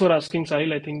 thanks for asking,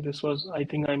 Sahil. I think this was, I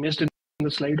think I missed it in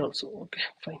the slide also. Okay,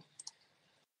 fine.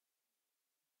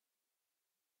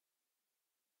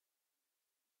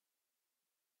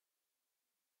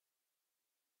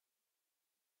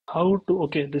 How to,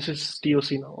 okay, this is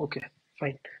TOC now. Okay,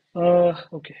 fine.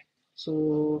 Okay,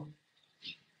 so,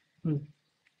 hmm,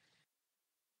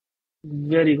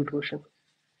 very good question.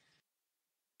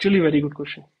 Actually, very good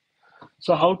question.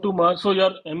 So how to mark, so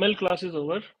your ML class is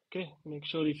over. Okay, make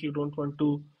sure if you don't want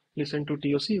to listen to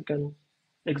TOC, you can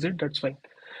exit, that's fine.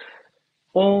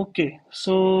 Okay,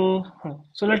 so,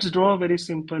 so let's draw a very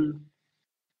simple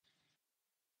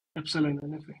epsilon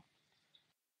NFA.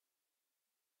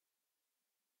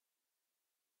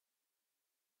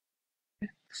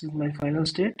 This is my final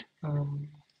state.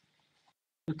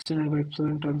 Let's say I have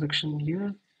epsilon transaction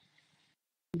here.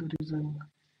 There is an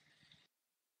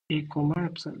a comma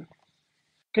epsilon.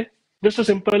 Okay. Just a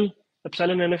simple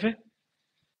epsilon NFA.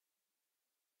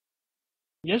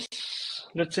 Yes,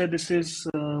 let's say this is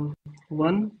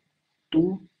 1,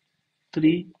 2,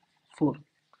 3, 4.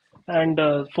 And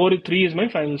 3 is my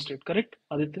final state, correct,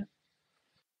 Aditya?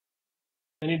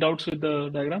 Any doubts with the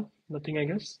diagram? Nothing, I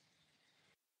guess.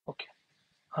 Okay.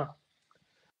 Huh.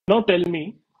 Now tell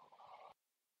me,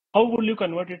 how will you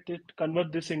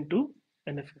convert this into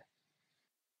NFA?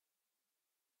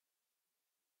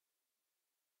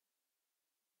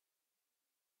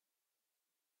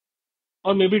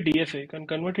 Or maybe DFA. You can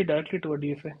convert it directly to a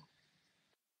DFA,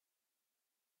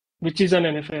 which is an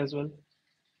NFA as well.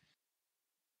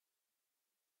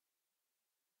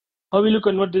 How will you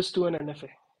convert this to an NFA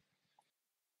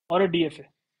or a DFA?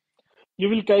 You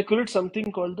will calculate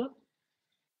something called the,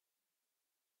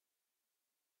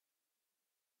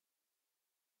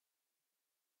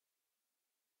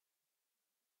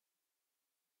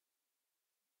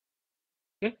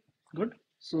 okay, good.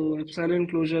 So epsilon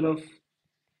closure of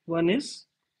 1 is,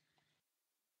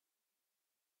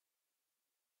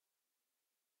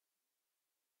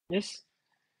 yes,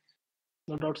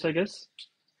 no doubts, I guess.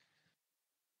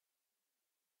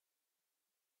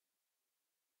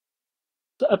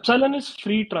 So epsilon is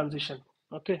free transition.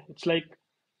 Okay, it's like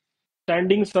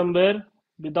standing somewhere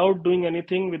without doing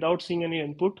anything, without seeing any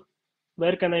input.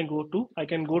 Where can I go to? I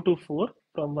can go to 4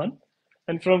 from 1,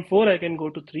 and from 4 I can go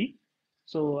to 3.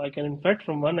 So I can, in fact,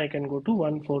 from 1 I can go to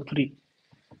 1, 4, 3.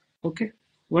 Okay.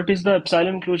 What is the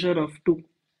epsilon closure of 2?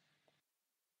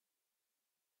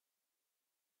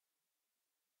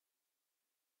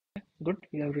 Good.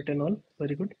 You have written all.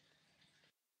 Very good.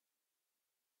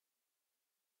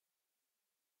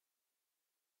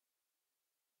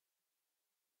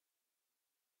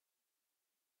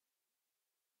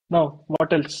 Now,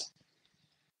 what else?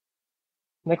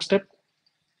 Next step,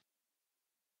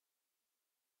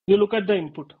 you look at the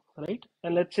input, right?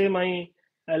 And let's say my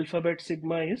alphabet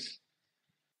sigma is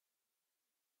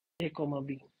A comma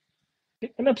B.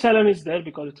 Okay. And epsilon is there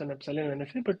because it's an epsilon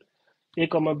NFA, but A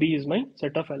comma B is my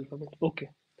set of alphabet. Okay.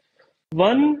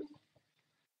 1,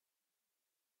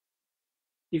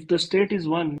 if the state is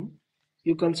 1,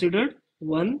 you considered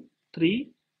 1, 3,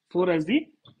 4 as the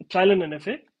epsilon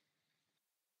NFA.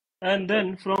 And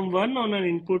then from 1 on an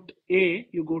input A,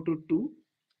 you go to 2.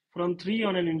 From 3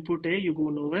 on an input A, you go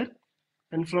nowhere.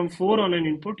 And from 4 on an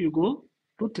input, you go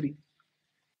to 3.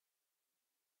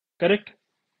 Correct?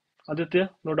 Aditya,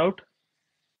 no doubt?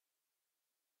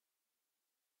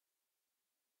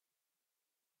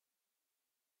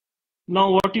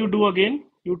 Now what you do again,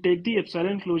 you take the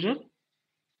epsilon closure,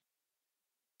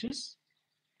 which is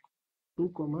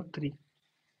 2 comma 3.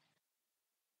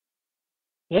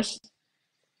 Yes?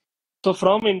 So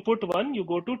from input 1, you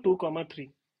go to 2 comma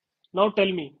 3. Now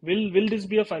tell me, will this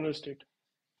be a final state?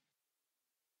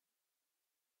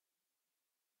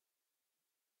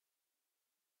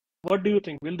 What do you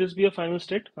think? Will this be a final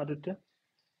state, Aditya?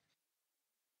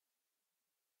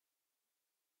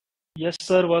 Yes,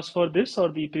 sir, was for this or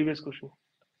the previous question?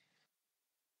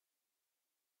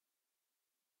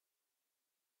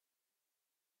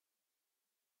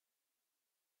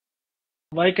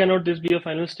 Why cannot this be a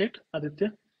final state,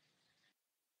 Aditya?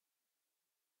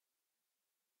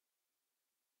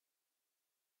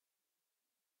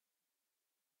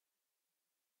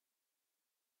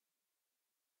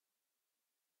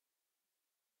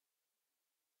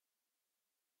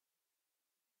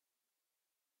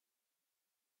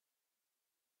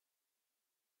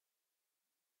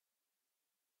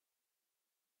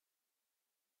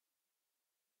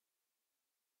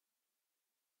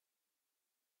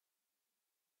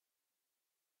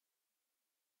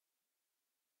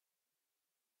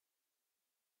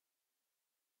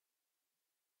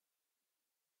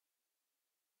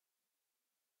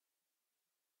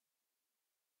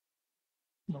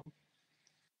 No,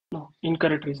 no,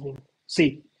 incorrect reasoning.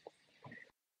 See,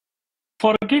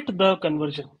 forget the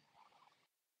conversion.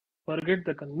 Forget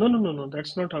the no, no, no, no.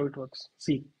 That's not how it works.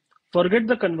 See, forget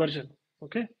the conversion.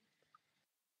 Okay.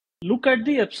 Look at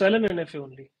the epsilon NFA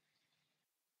only.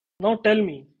 Now tell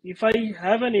me, if I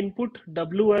have an input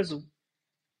W as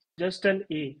just an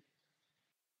A,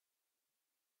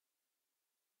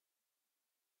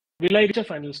 will I reach a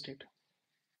final state?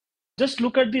 Just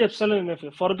look at the epsilon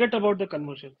NFA. Forget about the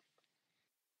conversion.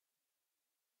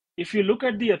 If you look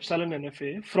at the epsilon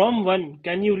NFA, from 1,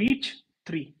 can you reach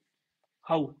 3?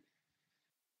 How?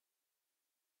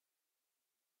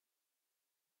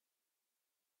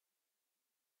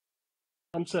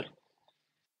 Answer.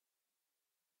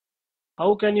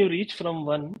 How can you reach from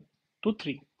 1 to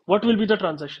 3? What will be the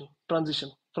transition? Transition.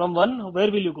 From 1,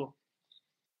 where will you go?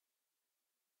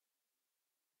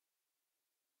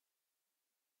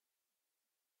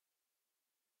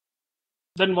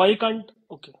 Then why can't,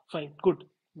 okay, fine, good,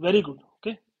 very good.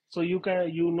 Okay. So you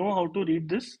know how to read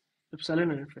this epsilon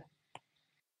NFA.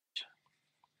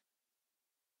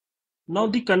 Now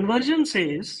the conversion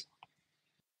says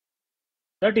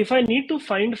that if I need to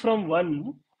find from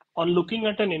 1 on looking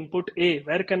at an input A,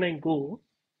 where can I go?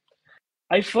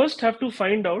 I first have to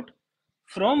find out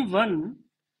from 1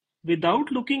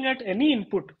 without looking at any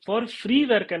input for free,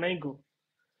 where can I go?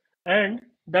 And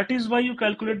that is why you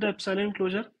calculate the epsilon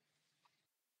closure.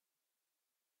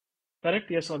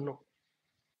 Correct? Yes or no?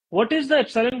 What is the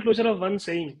epsilon closure of 1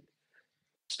 saying?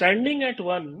 Standing at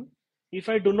 1, if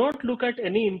I do not look at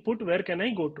any input, where can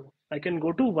I go to? I can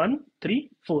go to 1,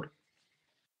 3, 4.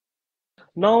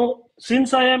 Now,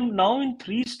 since I am now in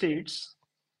 3 states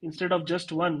instead of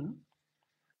just 1,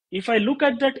 if I look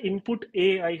at that input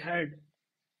A I had,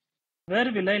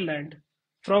 where will I land?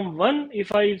 From 1,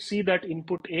 if I see that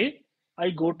input A, I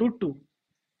go to 2.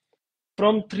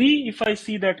 From 3, if I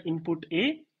see that input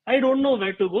A, I don't know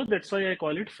where to go, that's why I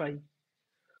call it 5.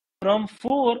 From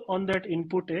 4 on that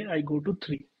input A, I go to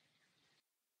 3.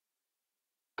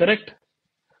 Correct?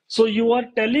 So you are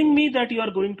telling me that you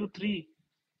are going to 3,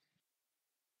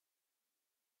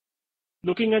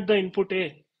 looking at the input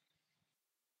A.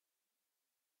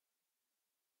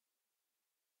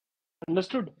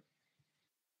 Understood?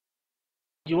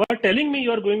 You are telling me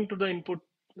you are going to the input,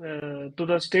 to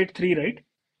the state 3, right?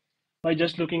 By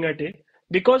just looking at A.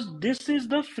 Because this is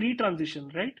the free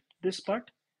transition, right? This part.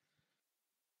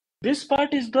 This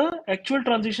part is the actual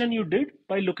transition you did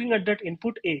by looking at that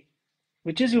input A,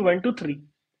 which is you went to 3.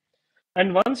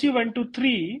 And once you went to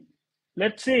 3,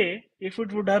 let's say if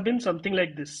it would have been something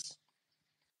like this.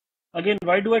 Again,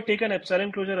 why do I take an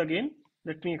epsilon closure again?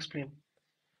 Let me explain.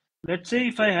 Let's say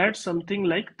if I had something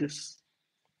like this.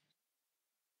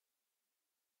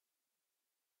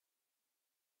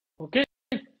 Okay.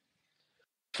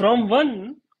 From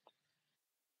 1,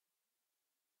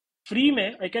 free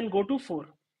mein, I can go to 4.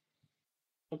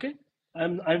 Okay.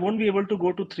 I won't be able to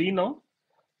go to 3 now.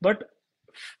 But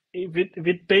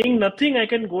with paying nothing, I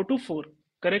can go to 4.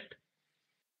 Correct?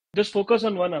 Just focus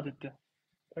on 1, Aditya.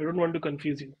 I don't want to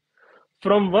confuse you.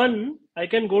 From 1, I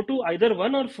can go to either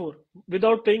 1 or 4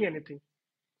 without paying anything.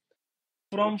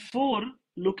 From 4,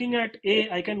 looking at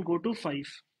A, I can go to 5.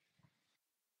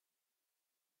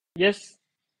 Yes.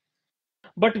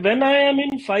 But when I am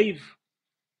in 5,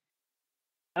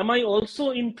 am I also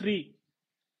in 3?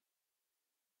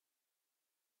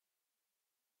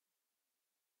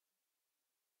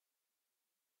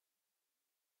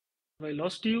 Have I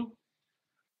lost you?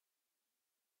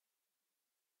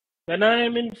 When I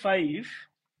am in 5,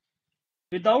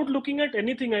 without looking at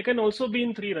anything, I can also be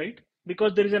in 3, right?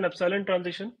 Because there is an epsilon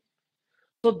transition.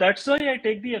 So that's why I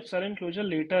take the epsilon closure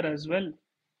later as well.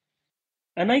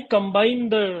 And I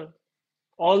combine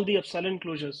all the epsilon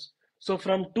closures. So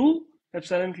from 2,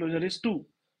 epsilon closure is 2.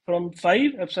 From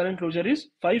 5, epsilon closure is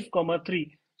 5,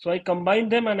 3. So I combine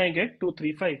them and I get 2,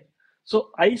 3, 5.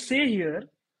 So I say here,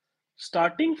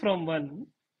 starting from 1,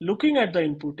 looking at the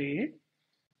input A,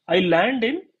 I land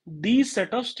in these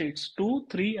set of states 2,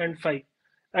 3, and 5.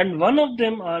 And one of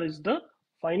them is the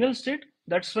final state.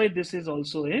 That's why this is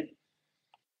also a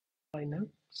final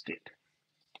state.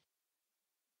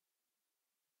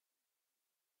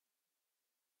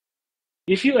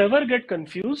 If you ever get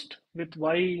confused with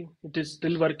why it is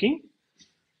still working,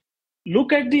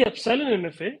 look at the epsilon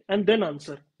NFA and then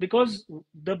answer. Because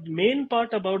the main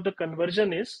part about the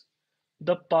conversion is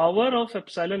the power of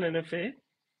epsilon NFA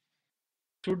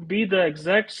should be the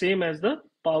exact same as the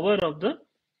power of the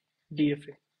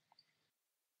DFA.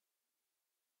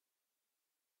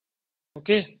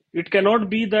 Okay, it cannot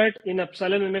be that in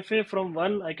epsilon NFA from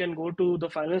 1 I can go to the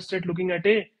final state looking at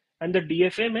A, and the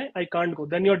DFA mein I can't go.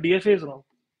 Then your DFA is wrong.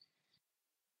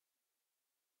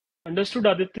 Understood,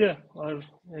 Aditya? Or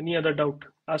any other doubt?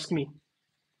 Ask me.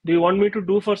 Do you want me to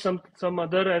do for some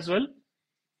other as well?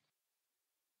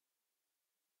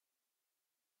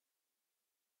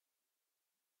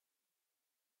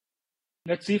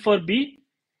 Let's see for B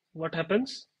what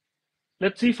happens.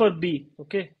 Let's see for B.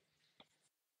 Okay.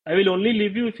 I will only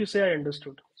leave you if you say I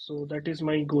understood. So that is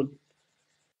my goal.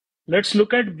 Let's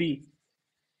look at B.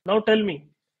 Now tell me.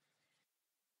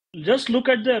 Just look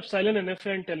at the epsilon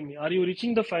NFA and tell me, are you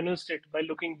reaching the final state by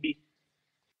looking B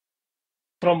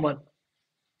from 1?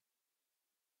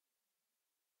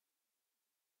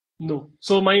 No.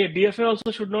 So my DFA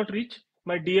also should not reach.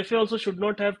 My DFA also should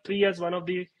not have 3 as one of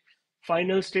the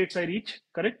final states I reach.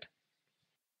 Correct?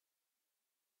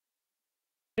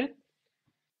 Okay.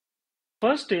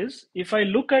 First is, if I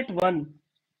look at 1,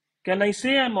 can I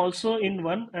say I'm also in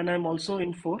 1 and I'm also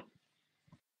in 4?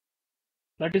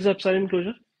 That is epsilon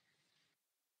closure.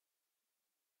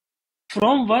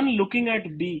 From 1 looking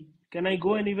at B, can I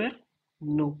go anywhere?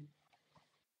 No.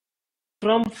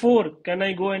 From 4, can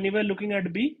I go anywhere looking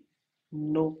at B?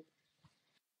 No.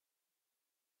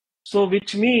 So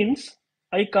which means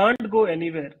I can't go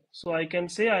anywhere. So I can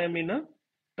say I am in a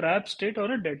trap state or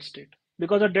a dead state.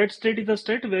 Because a dead state is a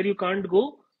state where you can't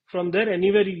go from there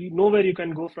anywhere, nowhere you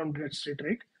can go from dead state,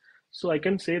 right? So I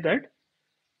can say that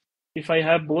if I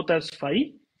have both as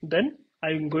phi, then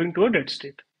I'm going to a dead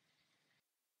state.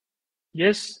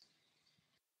 Yes.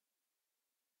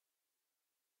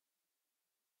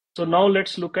 So now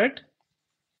let's look at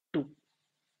 2.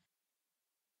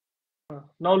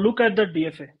 Now look at the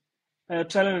DFA,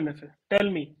 epsilon NFA. Tell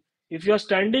me, if you're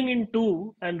standing in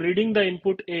 2 and reading the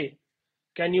input A,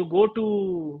 can you go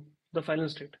to the final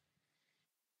state?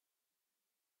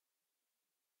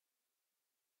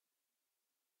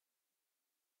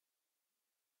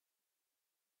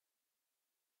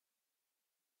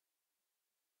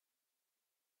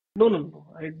 No, no,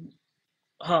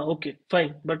 no. Okay,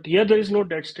 fine. But here there is no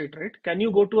dead state, right? Can you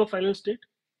go to a final state?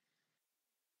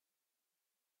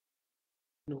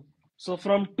 No. So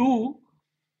from 2,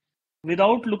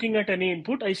 without looking at any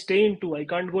input, I stay in 2. I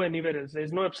can't go anywhere else. There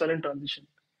is no epsilon transition.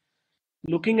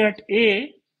 Looking at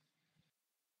A,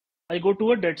 I go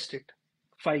to a dead state,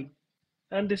 phi.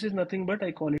 And this is nothing but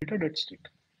I call it a dead state.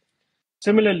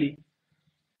 Similarly,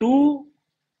 2,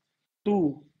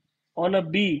 2 on a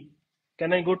B,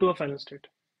 can I go to a final state?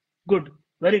 Good,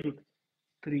 very good.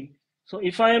 3. So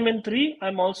if I am in 3,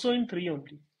 I'm also in 3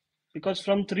 only. Because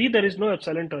from 3, there is no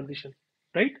epsilon transition,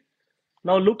 right?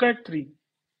 Now look at 3.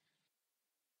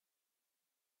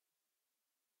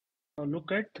 Now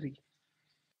look at 3.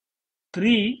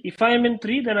 3, if I am in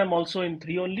 3, then I'm also in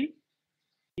 3 only.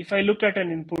 If I look at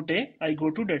an input A, I go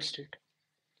to dead state.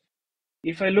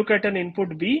 If I look at an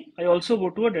input B, I also go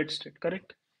to a dead state,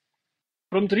 correct?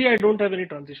 From 3, I don't have any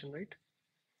transition, right?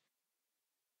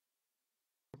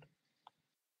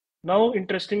 Now,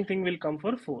 interesting thing will come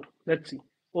for 4. Let's see.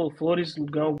 Oh, 4 is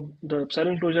now, the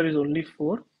epsilon closure is only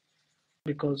 4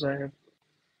 because I have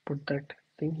put that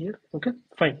thing here. Okay,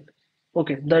 fine.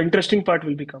 Okay, the interesting part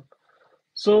will become.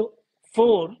 So,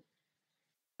 4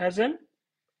 has an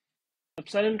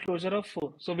epsilon closure of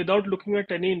 4. So, without looking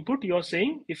at any input, you're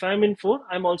saying if I'm in 4,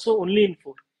 I'm also only in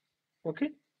 4. Okay.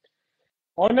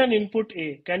 On an input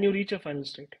A, can you reach a final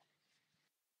state?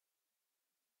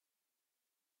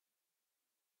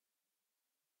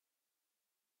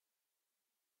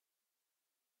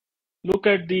 Look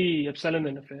at the epsilon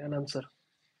NFA and answer.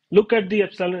 Look at the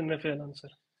epsilon NFA and answer.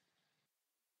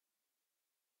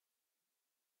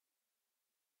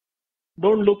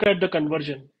 Don't look at the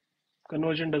conversion.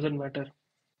 Conversion doesn't matter.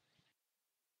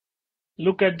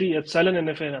 Look at the epsilon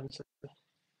NFA and answer.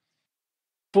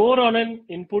 4 on an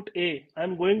input A.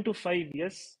 I'm going to 5,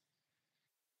 yes.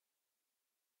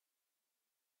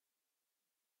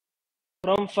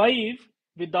 From 5,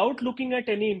 without looking at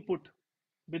any input,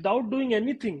 without doing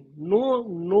anything,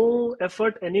 no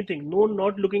effort, anything,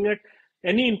 not looking at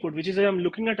any input, which is I'm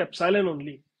looking at epsilon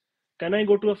only. Can I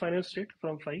go to a final state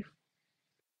from 5?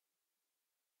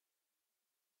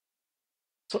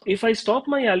 So if I stop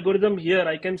my algorithm here,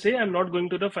 I can say I'm not going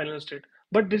to the final state.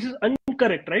 But this is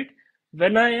incorrect, right?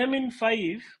 When I am in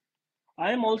 5,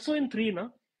 I am also in 3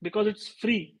 now because it's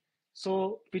free.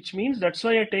 So which means that's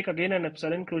why I take again an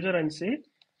epsilon closure and say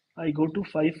I go to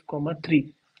 5 comma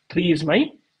 3. 3 is my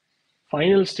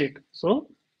final state. So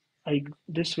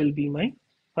this will be my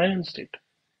final state.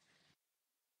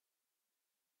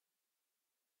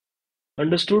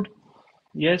 Understood?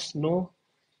 Yes, no.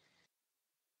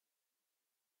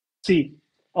 See,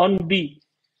 on B,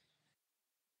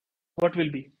 what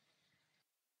will be?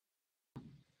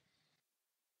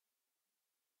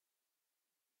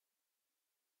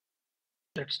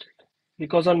 Dead state.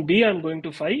 Because on B, I'm going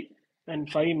to 5, and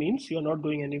 5 means you're not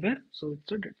going anywhere. So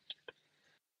it's a dead state.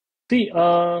 See,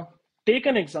 take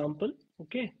an example,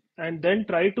 okay, and then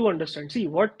try to understand. See,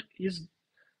 what is,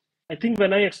 I think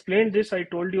when I explained this, I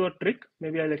told you a trick.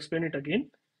 Maybe I'll explain it again.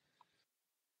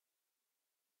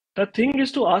 The thing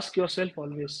is to ask yourself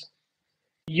always,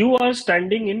 you are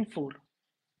standing in 4,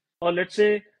 or let's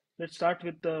say, let's start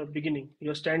with the beginning.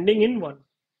 You're standing in 1.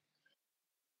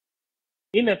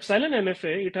 In epsilon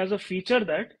NFA, it has a feature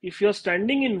that if you're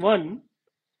standing in 1,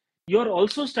 you're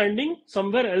also standing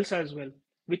somewhere else as well,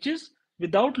 which is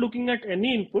without looking at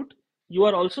any input, you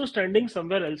are also standing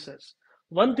somewhere else as.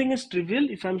 One thing is trivial.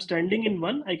 If I'm standing in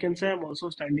 1, I can say I'm also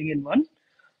standing in 1.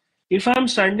 If I'm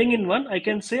standing in 1, I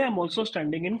can say I'm also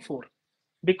standing in 4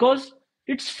 because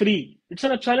it's free. It's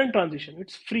an epsilon transition.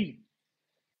 It's free,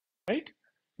 right?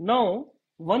 Now,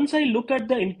 once I look at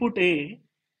the input A,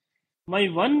 my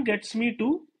 1 gets me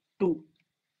to 2.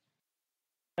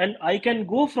 And I can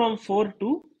go from 4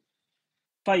 to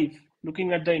 5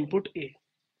 looking at the input A.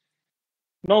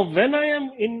 Now, when I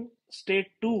am in state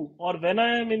 2 or when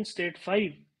I am in state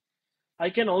 5, I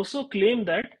can also claim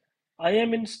that I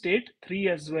am in state 3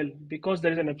 as well because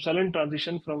there is an epsilon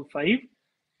transition from 5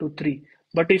 to 3.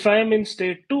 But if I am in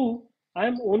state 2, I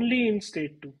am only in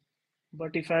state 2.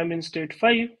 But if I am in state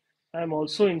 5, I am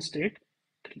also in state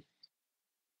 3.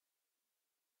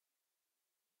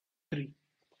 3.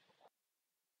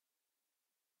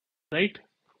 Right?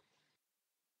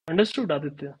 Understood,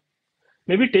 Aditya?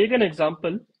 Maybe take an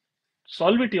example,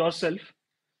 solve it yourself,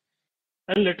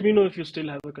 and let me know if you still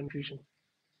have a confusion.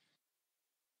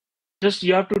 Just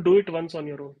you have to do it once on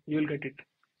your own. You will get it.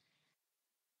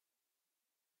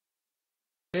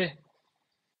 Okay,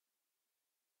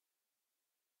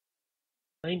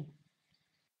 fine.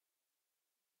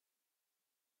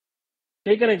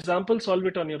 Take an example, solve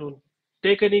it on your own.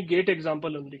 Take any gate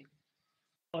example only,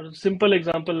 or a simple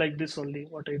example like this only,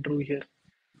 what I drew here.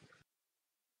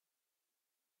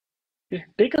 Okay.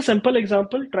 Take a simple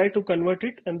example, try to convert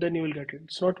it, and then you will get it.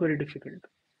 It's not very difficult.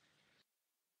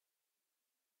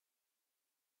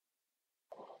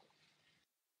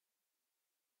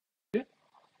 Okay.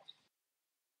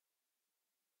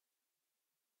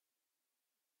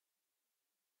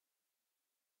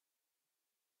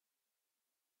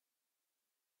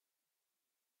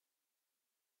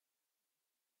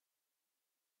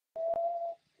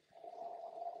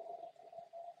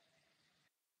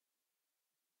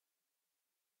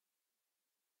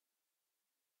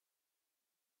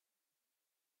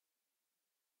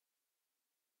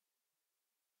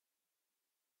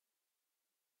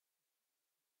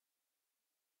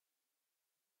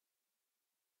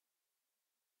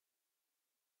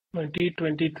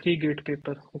 2023 gate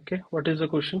paper. Okay, what is the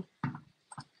question?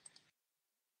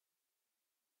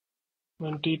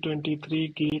 2023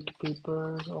 gate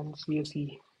paper on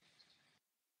CSE.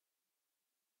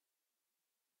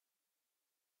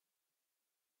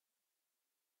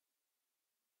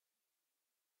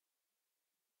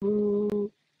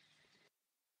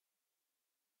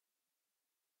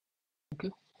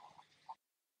 Okay,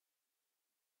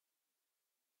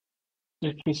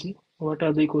 let me see. What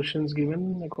are the questions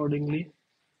given accordingly?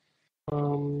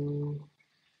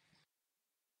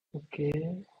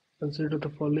 Okay. Consider the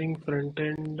following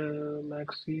front-end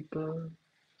maxi per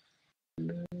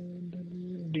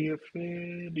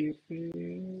DFA,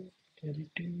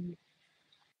 LT,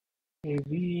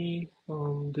 AV.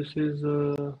 This is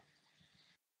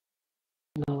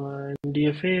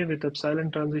DFA with epsilon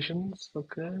transitions.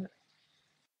 Okay.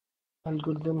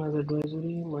 Algorithm as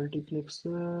advisory,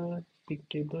 multiplexer, peak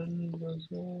table,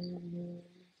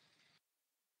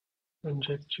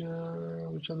 conjecture.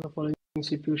 Which are the following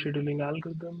CPU scheduling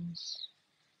algorithms?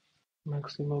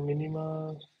 Maxima,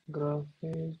 minima,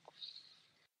 graphics,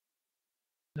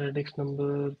 radix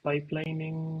number,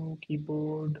 pipelining,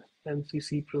 keyboard,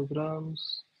 NCC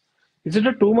programs. Is it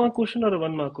a 2 mark question or a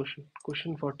 1 mark question?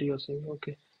 Question 40 you're saying.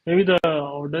 Okay. Maybe the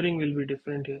ordering will be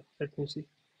different here. Let me see.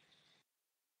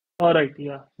 Alright,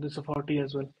 yeah, this is a 40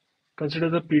 as well. Consider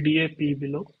the PDA P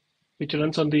below, which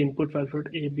runs on the input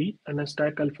alphabet A, B, and a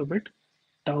stack alphabet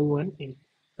tau and A,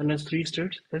 and has three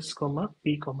states S,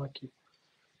 P, Q,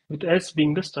 with S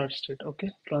being the start state.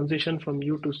 Okay, transition from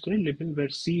U to state label where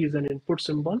C is an input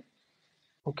symbol.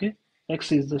 Okay,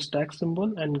 X is the stack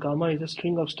symbol, and gamma is a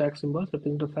string of stack symbols,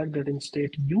 representing the fact that in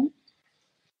state U,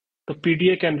 the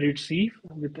PDA can read C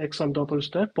with X on top of the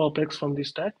stack, pop X from the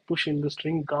stack, push in the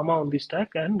string gamma on the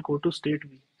stack, and go to state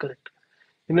V. Correct.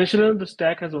 Initially, the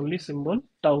stack has only symbol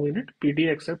tau in it.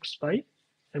 PDA accepts by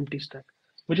empty stack.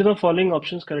 Which of the following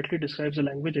options correctly describes the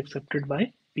language accepted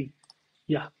by P?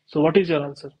 Yeah. So what is your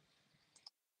answer?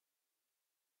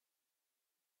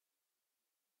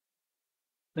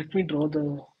 Let me draw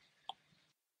the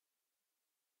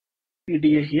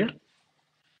PDA here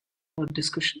for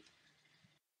discussion.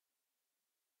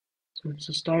 So it's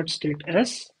a start state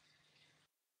S.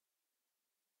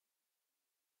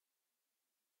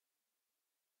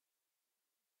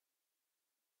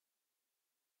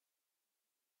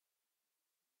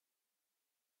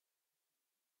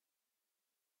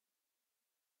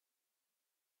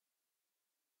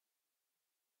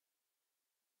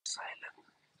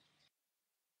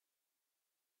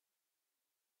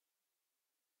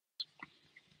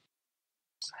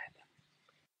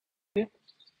 Okay.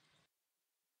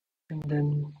 And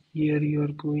then here you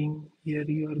are going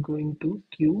to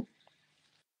Q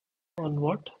on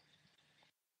what?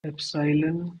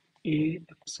 Epsilon A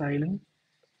epsilon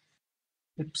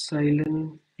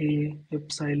epsilon A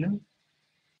epsilon,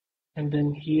 and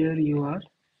then here you are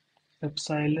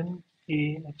epsilon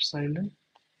A epsilon,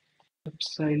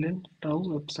 epsilon,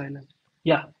 tau, epsilon.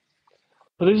 Yeah,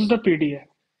 so this is the PDA.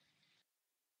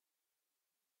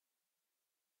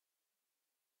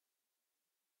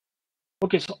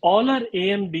 Okay, so all are A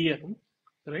and Bn,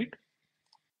 right?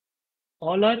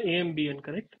 All are A and Bn,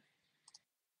 correct?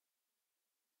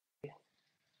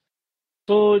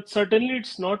 So certainly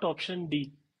it's not option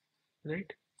D,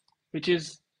 right? Which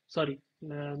is, sorry,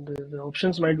 the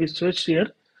options might be switched here.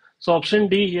 So option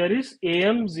D here is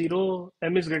AM 0,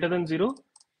 M is greater than 0,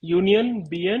 union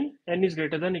Bn, N is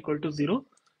greater than equal to 0.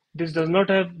 This does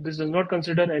not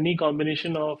consider any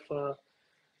combination of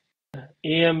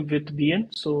AM with Bn.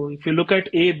 So if you look at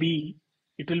AB,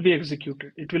 it will be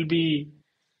executed. It will be,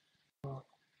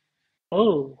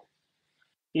 oh,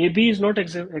 AB is not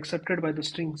accepted by the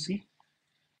string C.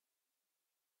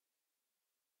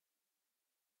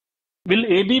 Will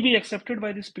AB be accepted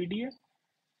by this PDA?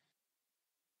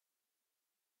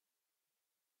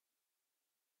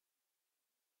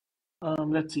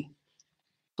 Let's see.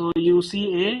 So you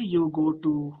see A, you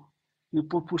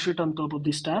push it on top of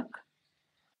the stack.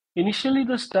 Initially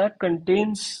the stack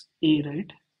contains A,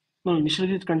 right? No,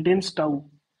 initially it contains tau.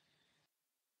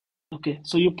 Okay,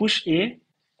 so you push A,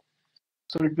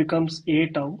 so it becomes A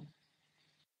tau.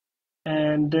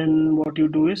 And then what you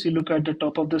do is you look at the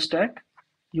top of the stack,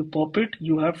 you pop it,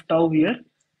 you have tau here.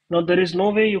 Now there is no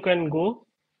way you can go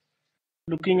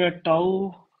looking at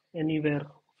tau anywhere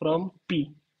from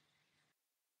P.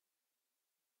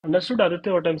 Understood,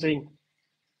 Aditya, what I'm saying?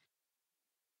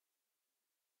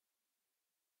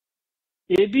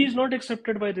 AB is not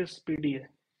accepted by this PDA.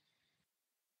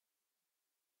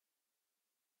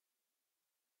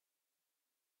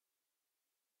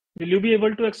 Will you be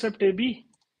able to accept AB?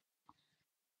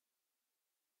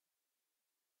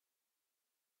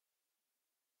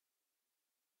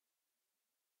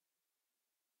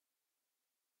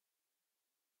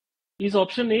 Is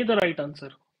option A the right answer?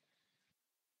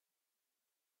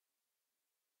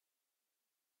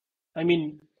 I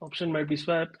mean, option might be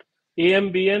swapped.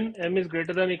 AM, BN, M is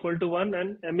greater than equal to 1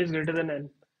 and M is greater than N.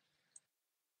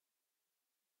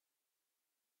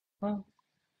 Huh.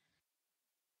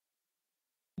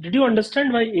 Did you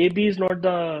understand why AB is not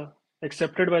the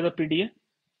accepted by the PDA,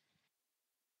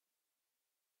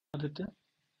 Aditya?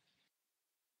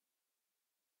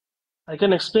 I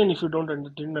can explain if you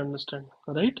didn't understand,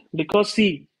 right? Because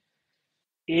see,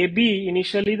 AB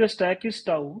initially the stack is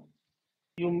tau.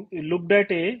 You looked at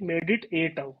A, made it A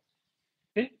tau.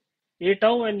 Okay? A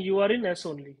tau and you are in S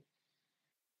only.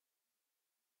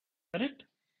 Correct?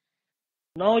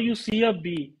 Now you see a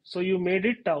B, so you made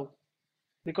it tau.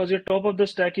 Because your top of the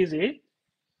stack is A,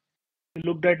 you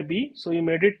looked at B, so you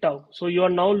made it tau. So you are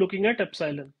now looking at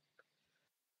epsilon.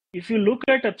 If you look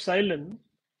at epsilon,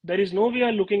 there is no way you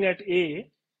are looking at A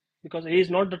because A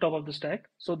is not the top of the stack.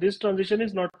 So this transition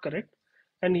is not correct.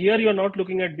 And here you are not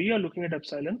looking at B, you are looking at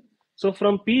epsilon. So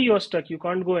from P you are stuck. You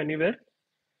can't go anywhere.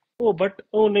 Oh, but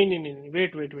oh no, no, no, no.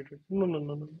 Wait. No, no,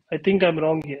 no, no. I think I'm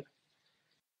wrong here.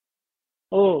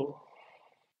 Oh,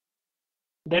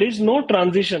 there is no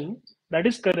transition. That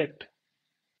is correct.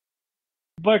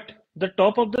 But the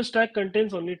top of the stack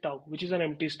contains only tau, which is an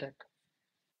empty stack.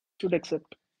 Should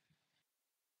accept.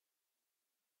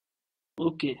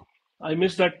 Okay, I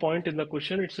missed that point in the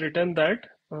question. It's written that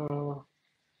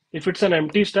if it's an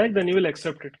empty stack, then you will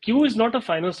accept it. Q is not a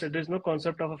final state. There's no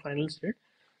concept of a final state.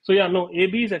 So yeah, no,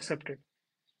 AB is accepted.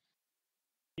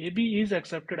 AB is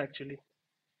accepted actually.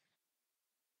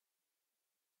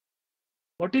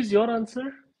 What is your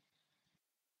answer?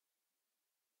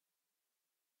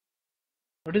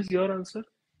 What is your answer?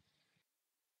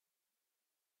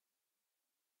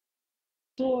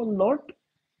 So not,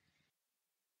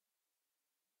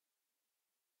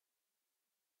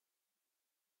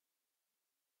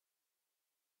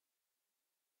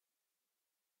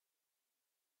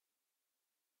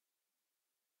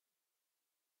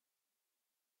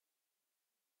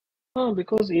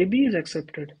 because AB is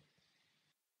accepted.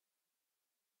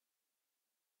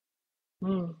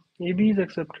 AB is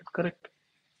accepted, correct.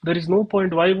 There is no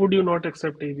point. Why would you not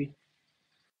accept AB?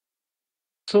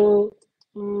 So,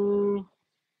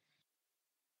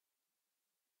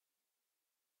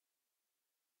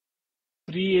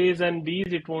 three A's and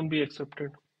B's, it won't be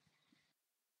accepted.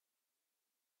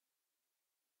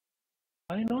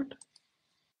 Why not?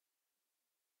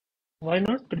 Why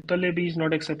not? Triple AB is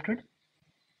not accepted.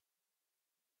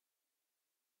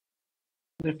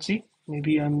 Let's see.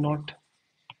 Maybe I'm not.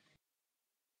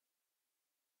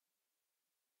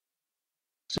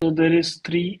 So there is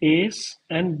three A's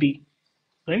and B,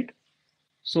 right?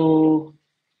 So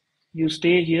you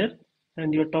stay here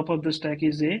and your top of the stack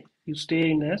is A. You stay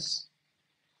in S.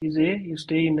 is A, you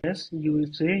stay in S. U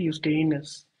is A, you stay in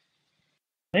S.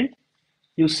 Right?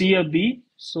 You see a B,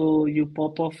 so you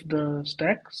pop off the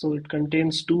stack, so it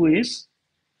contains two A's,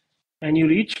 and you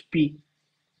reach P.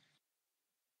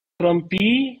 From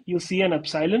P, you see an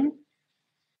epsilon,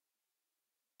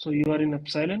 so you are in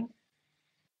epsilon,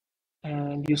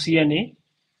 and you see an A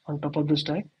on top of the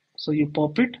stack, so you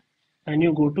pop it, and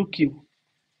you go to Q.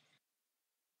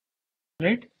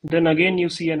 Right? Then again you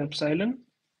see an epsilon,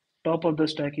 top of the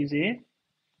stack is A,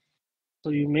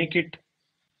 so you make it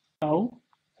tau,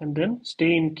 and then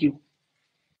stay in Q.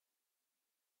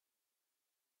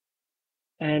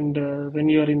 And when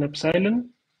you are in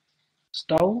epsilon,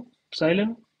 tau,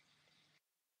 epsilon.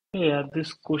 Yeah,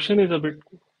 this question is a bit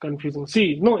confusing.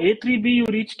 See, no, A3B you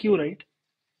reach Q, right?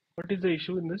 What is the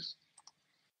issue in this?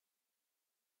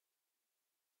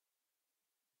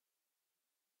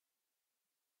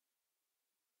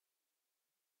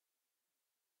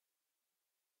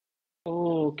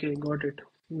 Oh, okay, got it.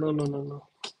 No, no, no, no.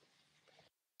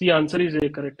 The answer is A,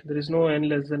 correct. There is no n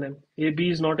less than m. AB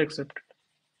is not accepted.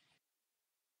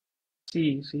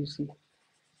 See.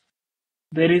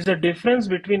 There is a difference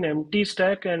between empty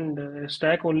stack and a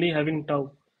stack only having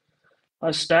tau.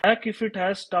 A stack, if it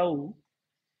has tau,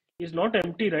 is not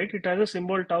empty, right? It has a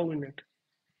symbol tau in it.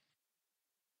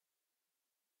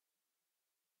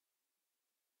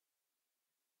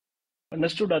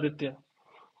 Understood, Aditya?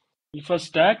 If a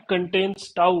stack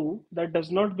contains tau, that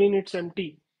does not mean it's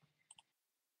empty.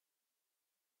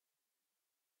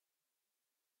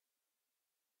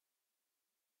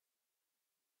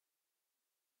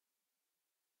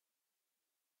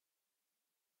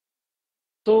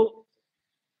 So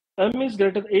m is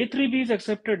greater. A3B is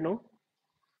accepted, no?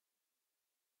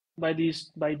 By the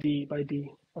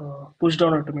push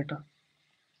down automata.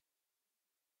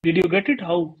 Did you get it?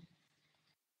 How?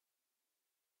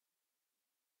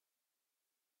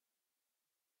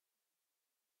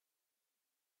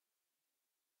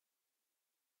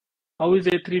 How is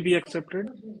A3B accepted?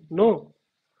 No.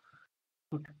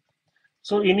 Okay.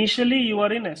 So initially you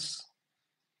are in S,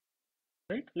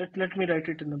 right? Let me write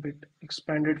it in a bit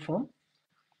expanded form.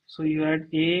 So you had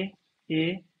A,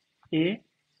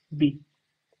 B,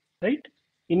 right?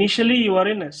 Initially you are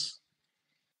in S.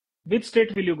 Which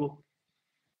state will you go?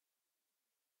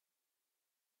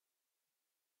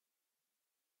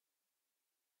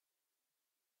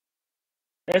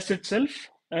 S itself,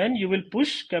 and you will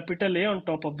push capital A on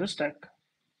top of the stack.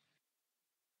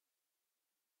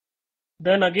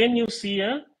 Then again you see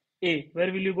a A.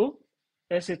 Where will you go?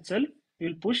 S itself. You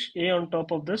will push A on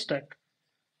top of the stack.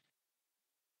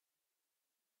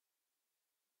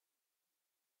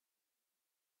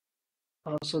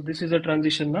 So this is a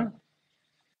transition, na?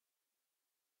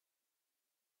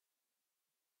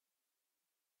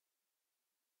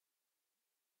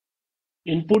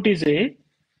 Input is A.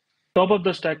 Top of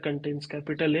the stack contains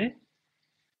capital A.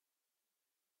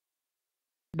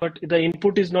 But the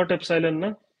input is not epsilon,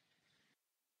 na?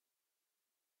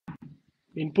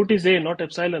 Input is A, not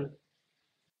epsilon.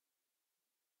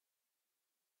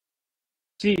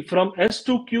 See, from S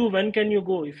to Q, when can you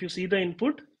go? If you see the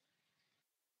input,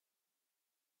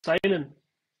 epsilon.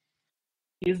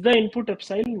 Is the input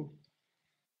epsilon?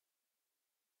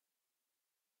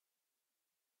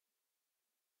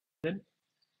 Then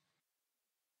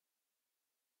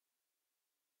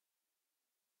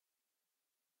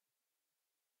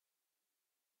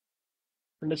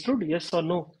understood? Yes or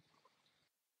no?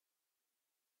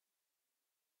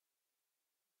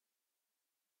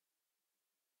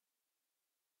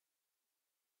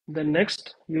 Then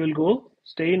next you will go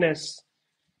stay in S,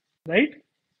 right?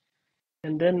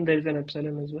 And then there is an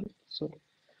epsilon as well. So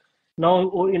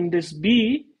now in this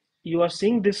B, you are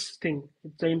seeing this thing.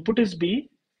 If the input is B,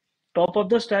 top of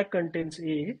the stack contains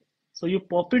A. So you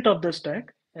pop it off the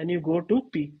stack and you go to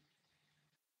P.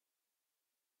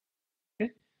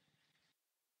 Okay.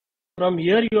 From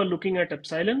here you are looking at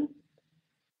epsilon.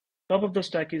 Top of the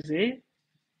stack is A.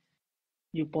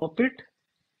 You pop it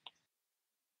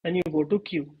and you go to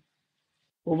Q.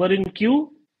 Over in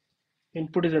Q,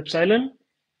 input is epsilon.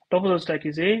 Top of the stack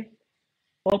is A.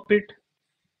 Pop it.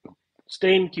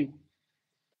 Stay in Q.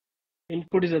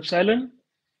 Input is epsilon.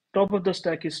 Top of the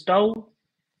stack is tau.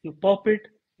 You pop it.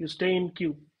 You stay in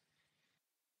Q.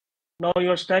 Now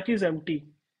your stack is empty.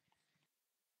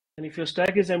 And if your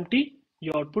stack is empty,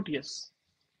 you output yes.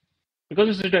 Because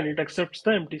it's written, it accepts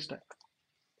the empty stack.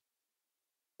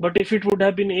 But if it would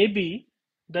have been AB,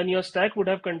 then your stack would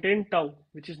have contained tau,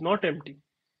 which is not empty.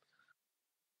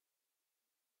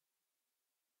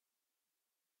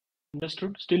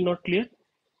 Understood? Still not clear?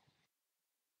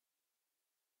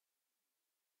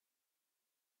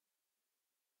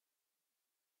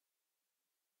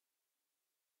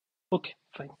 Okay,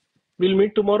 fine. We'll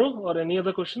meet tomorrow or any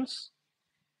other questions?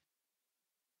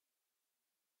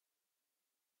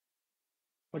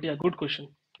 But yeah, good question.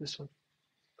 This one.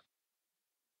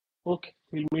 Okay,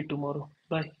 we'll meet tomorrow.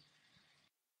 Bye.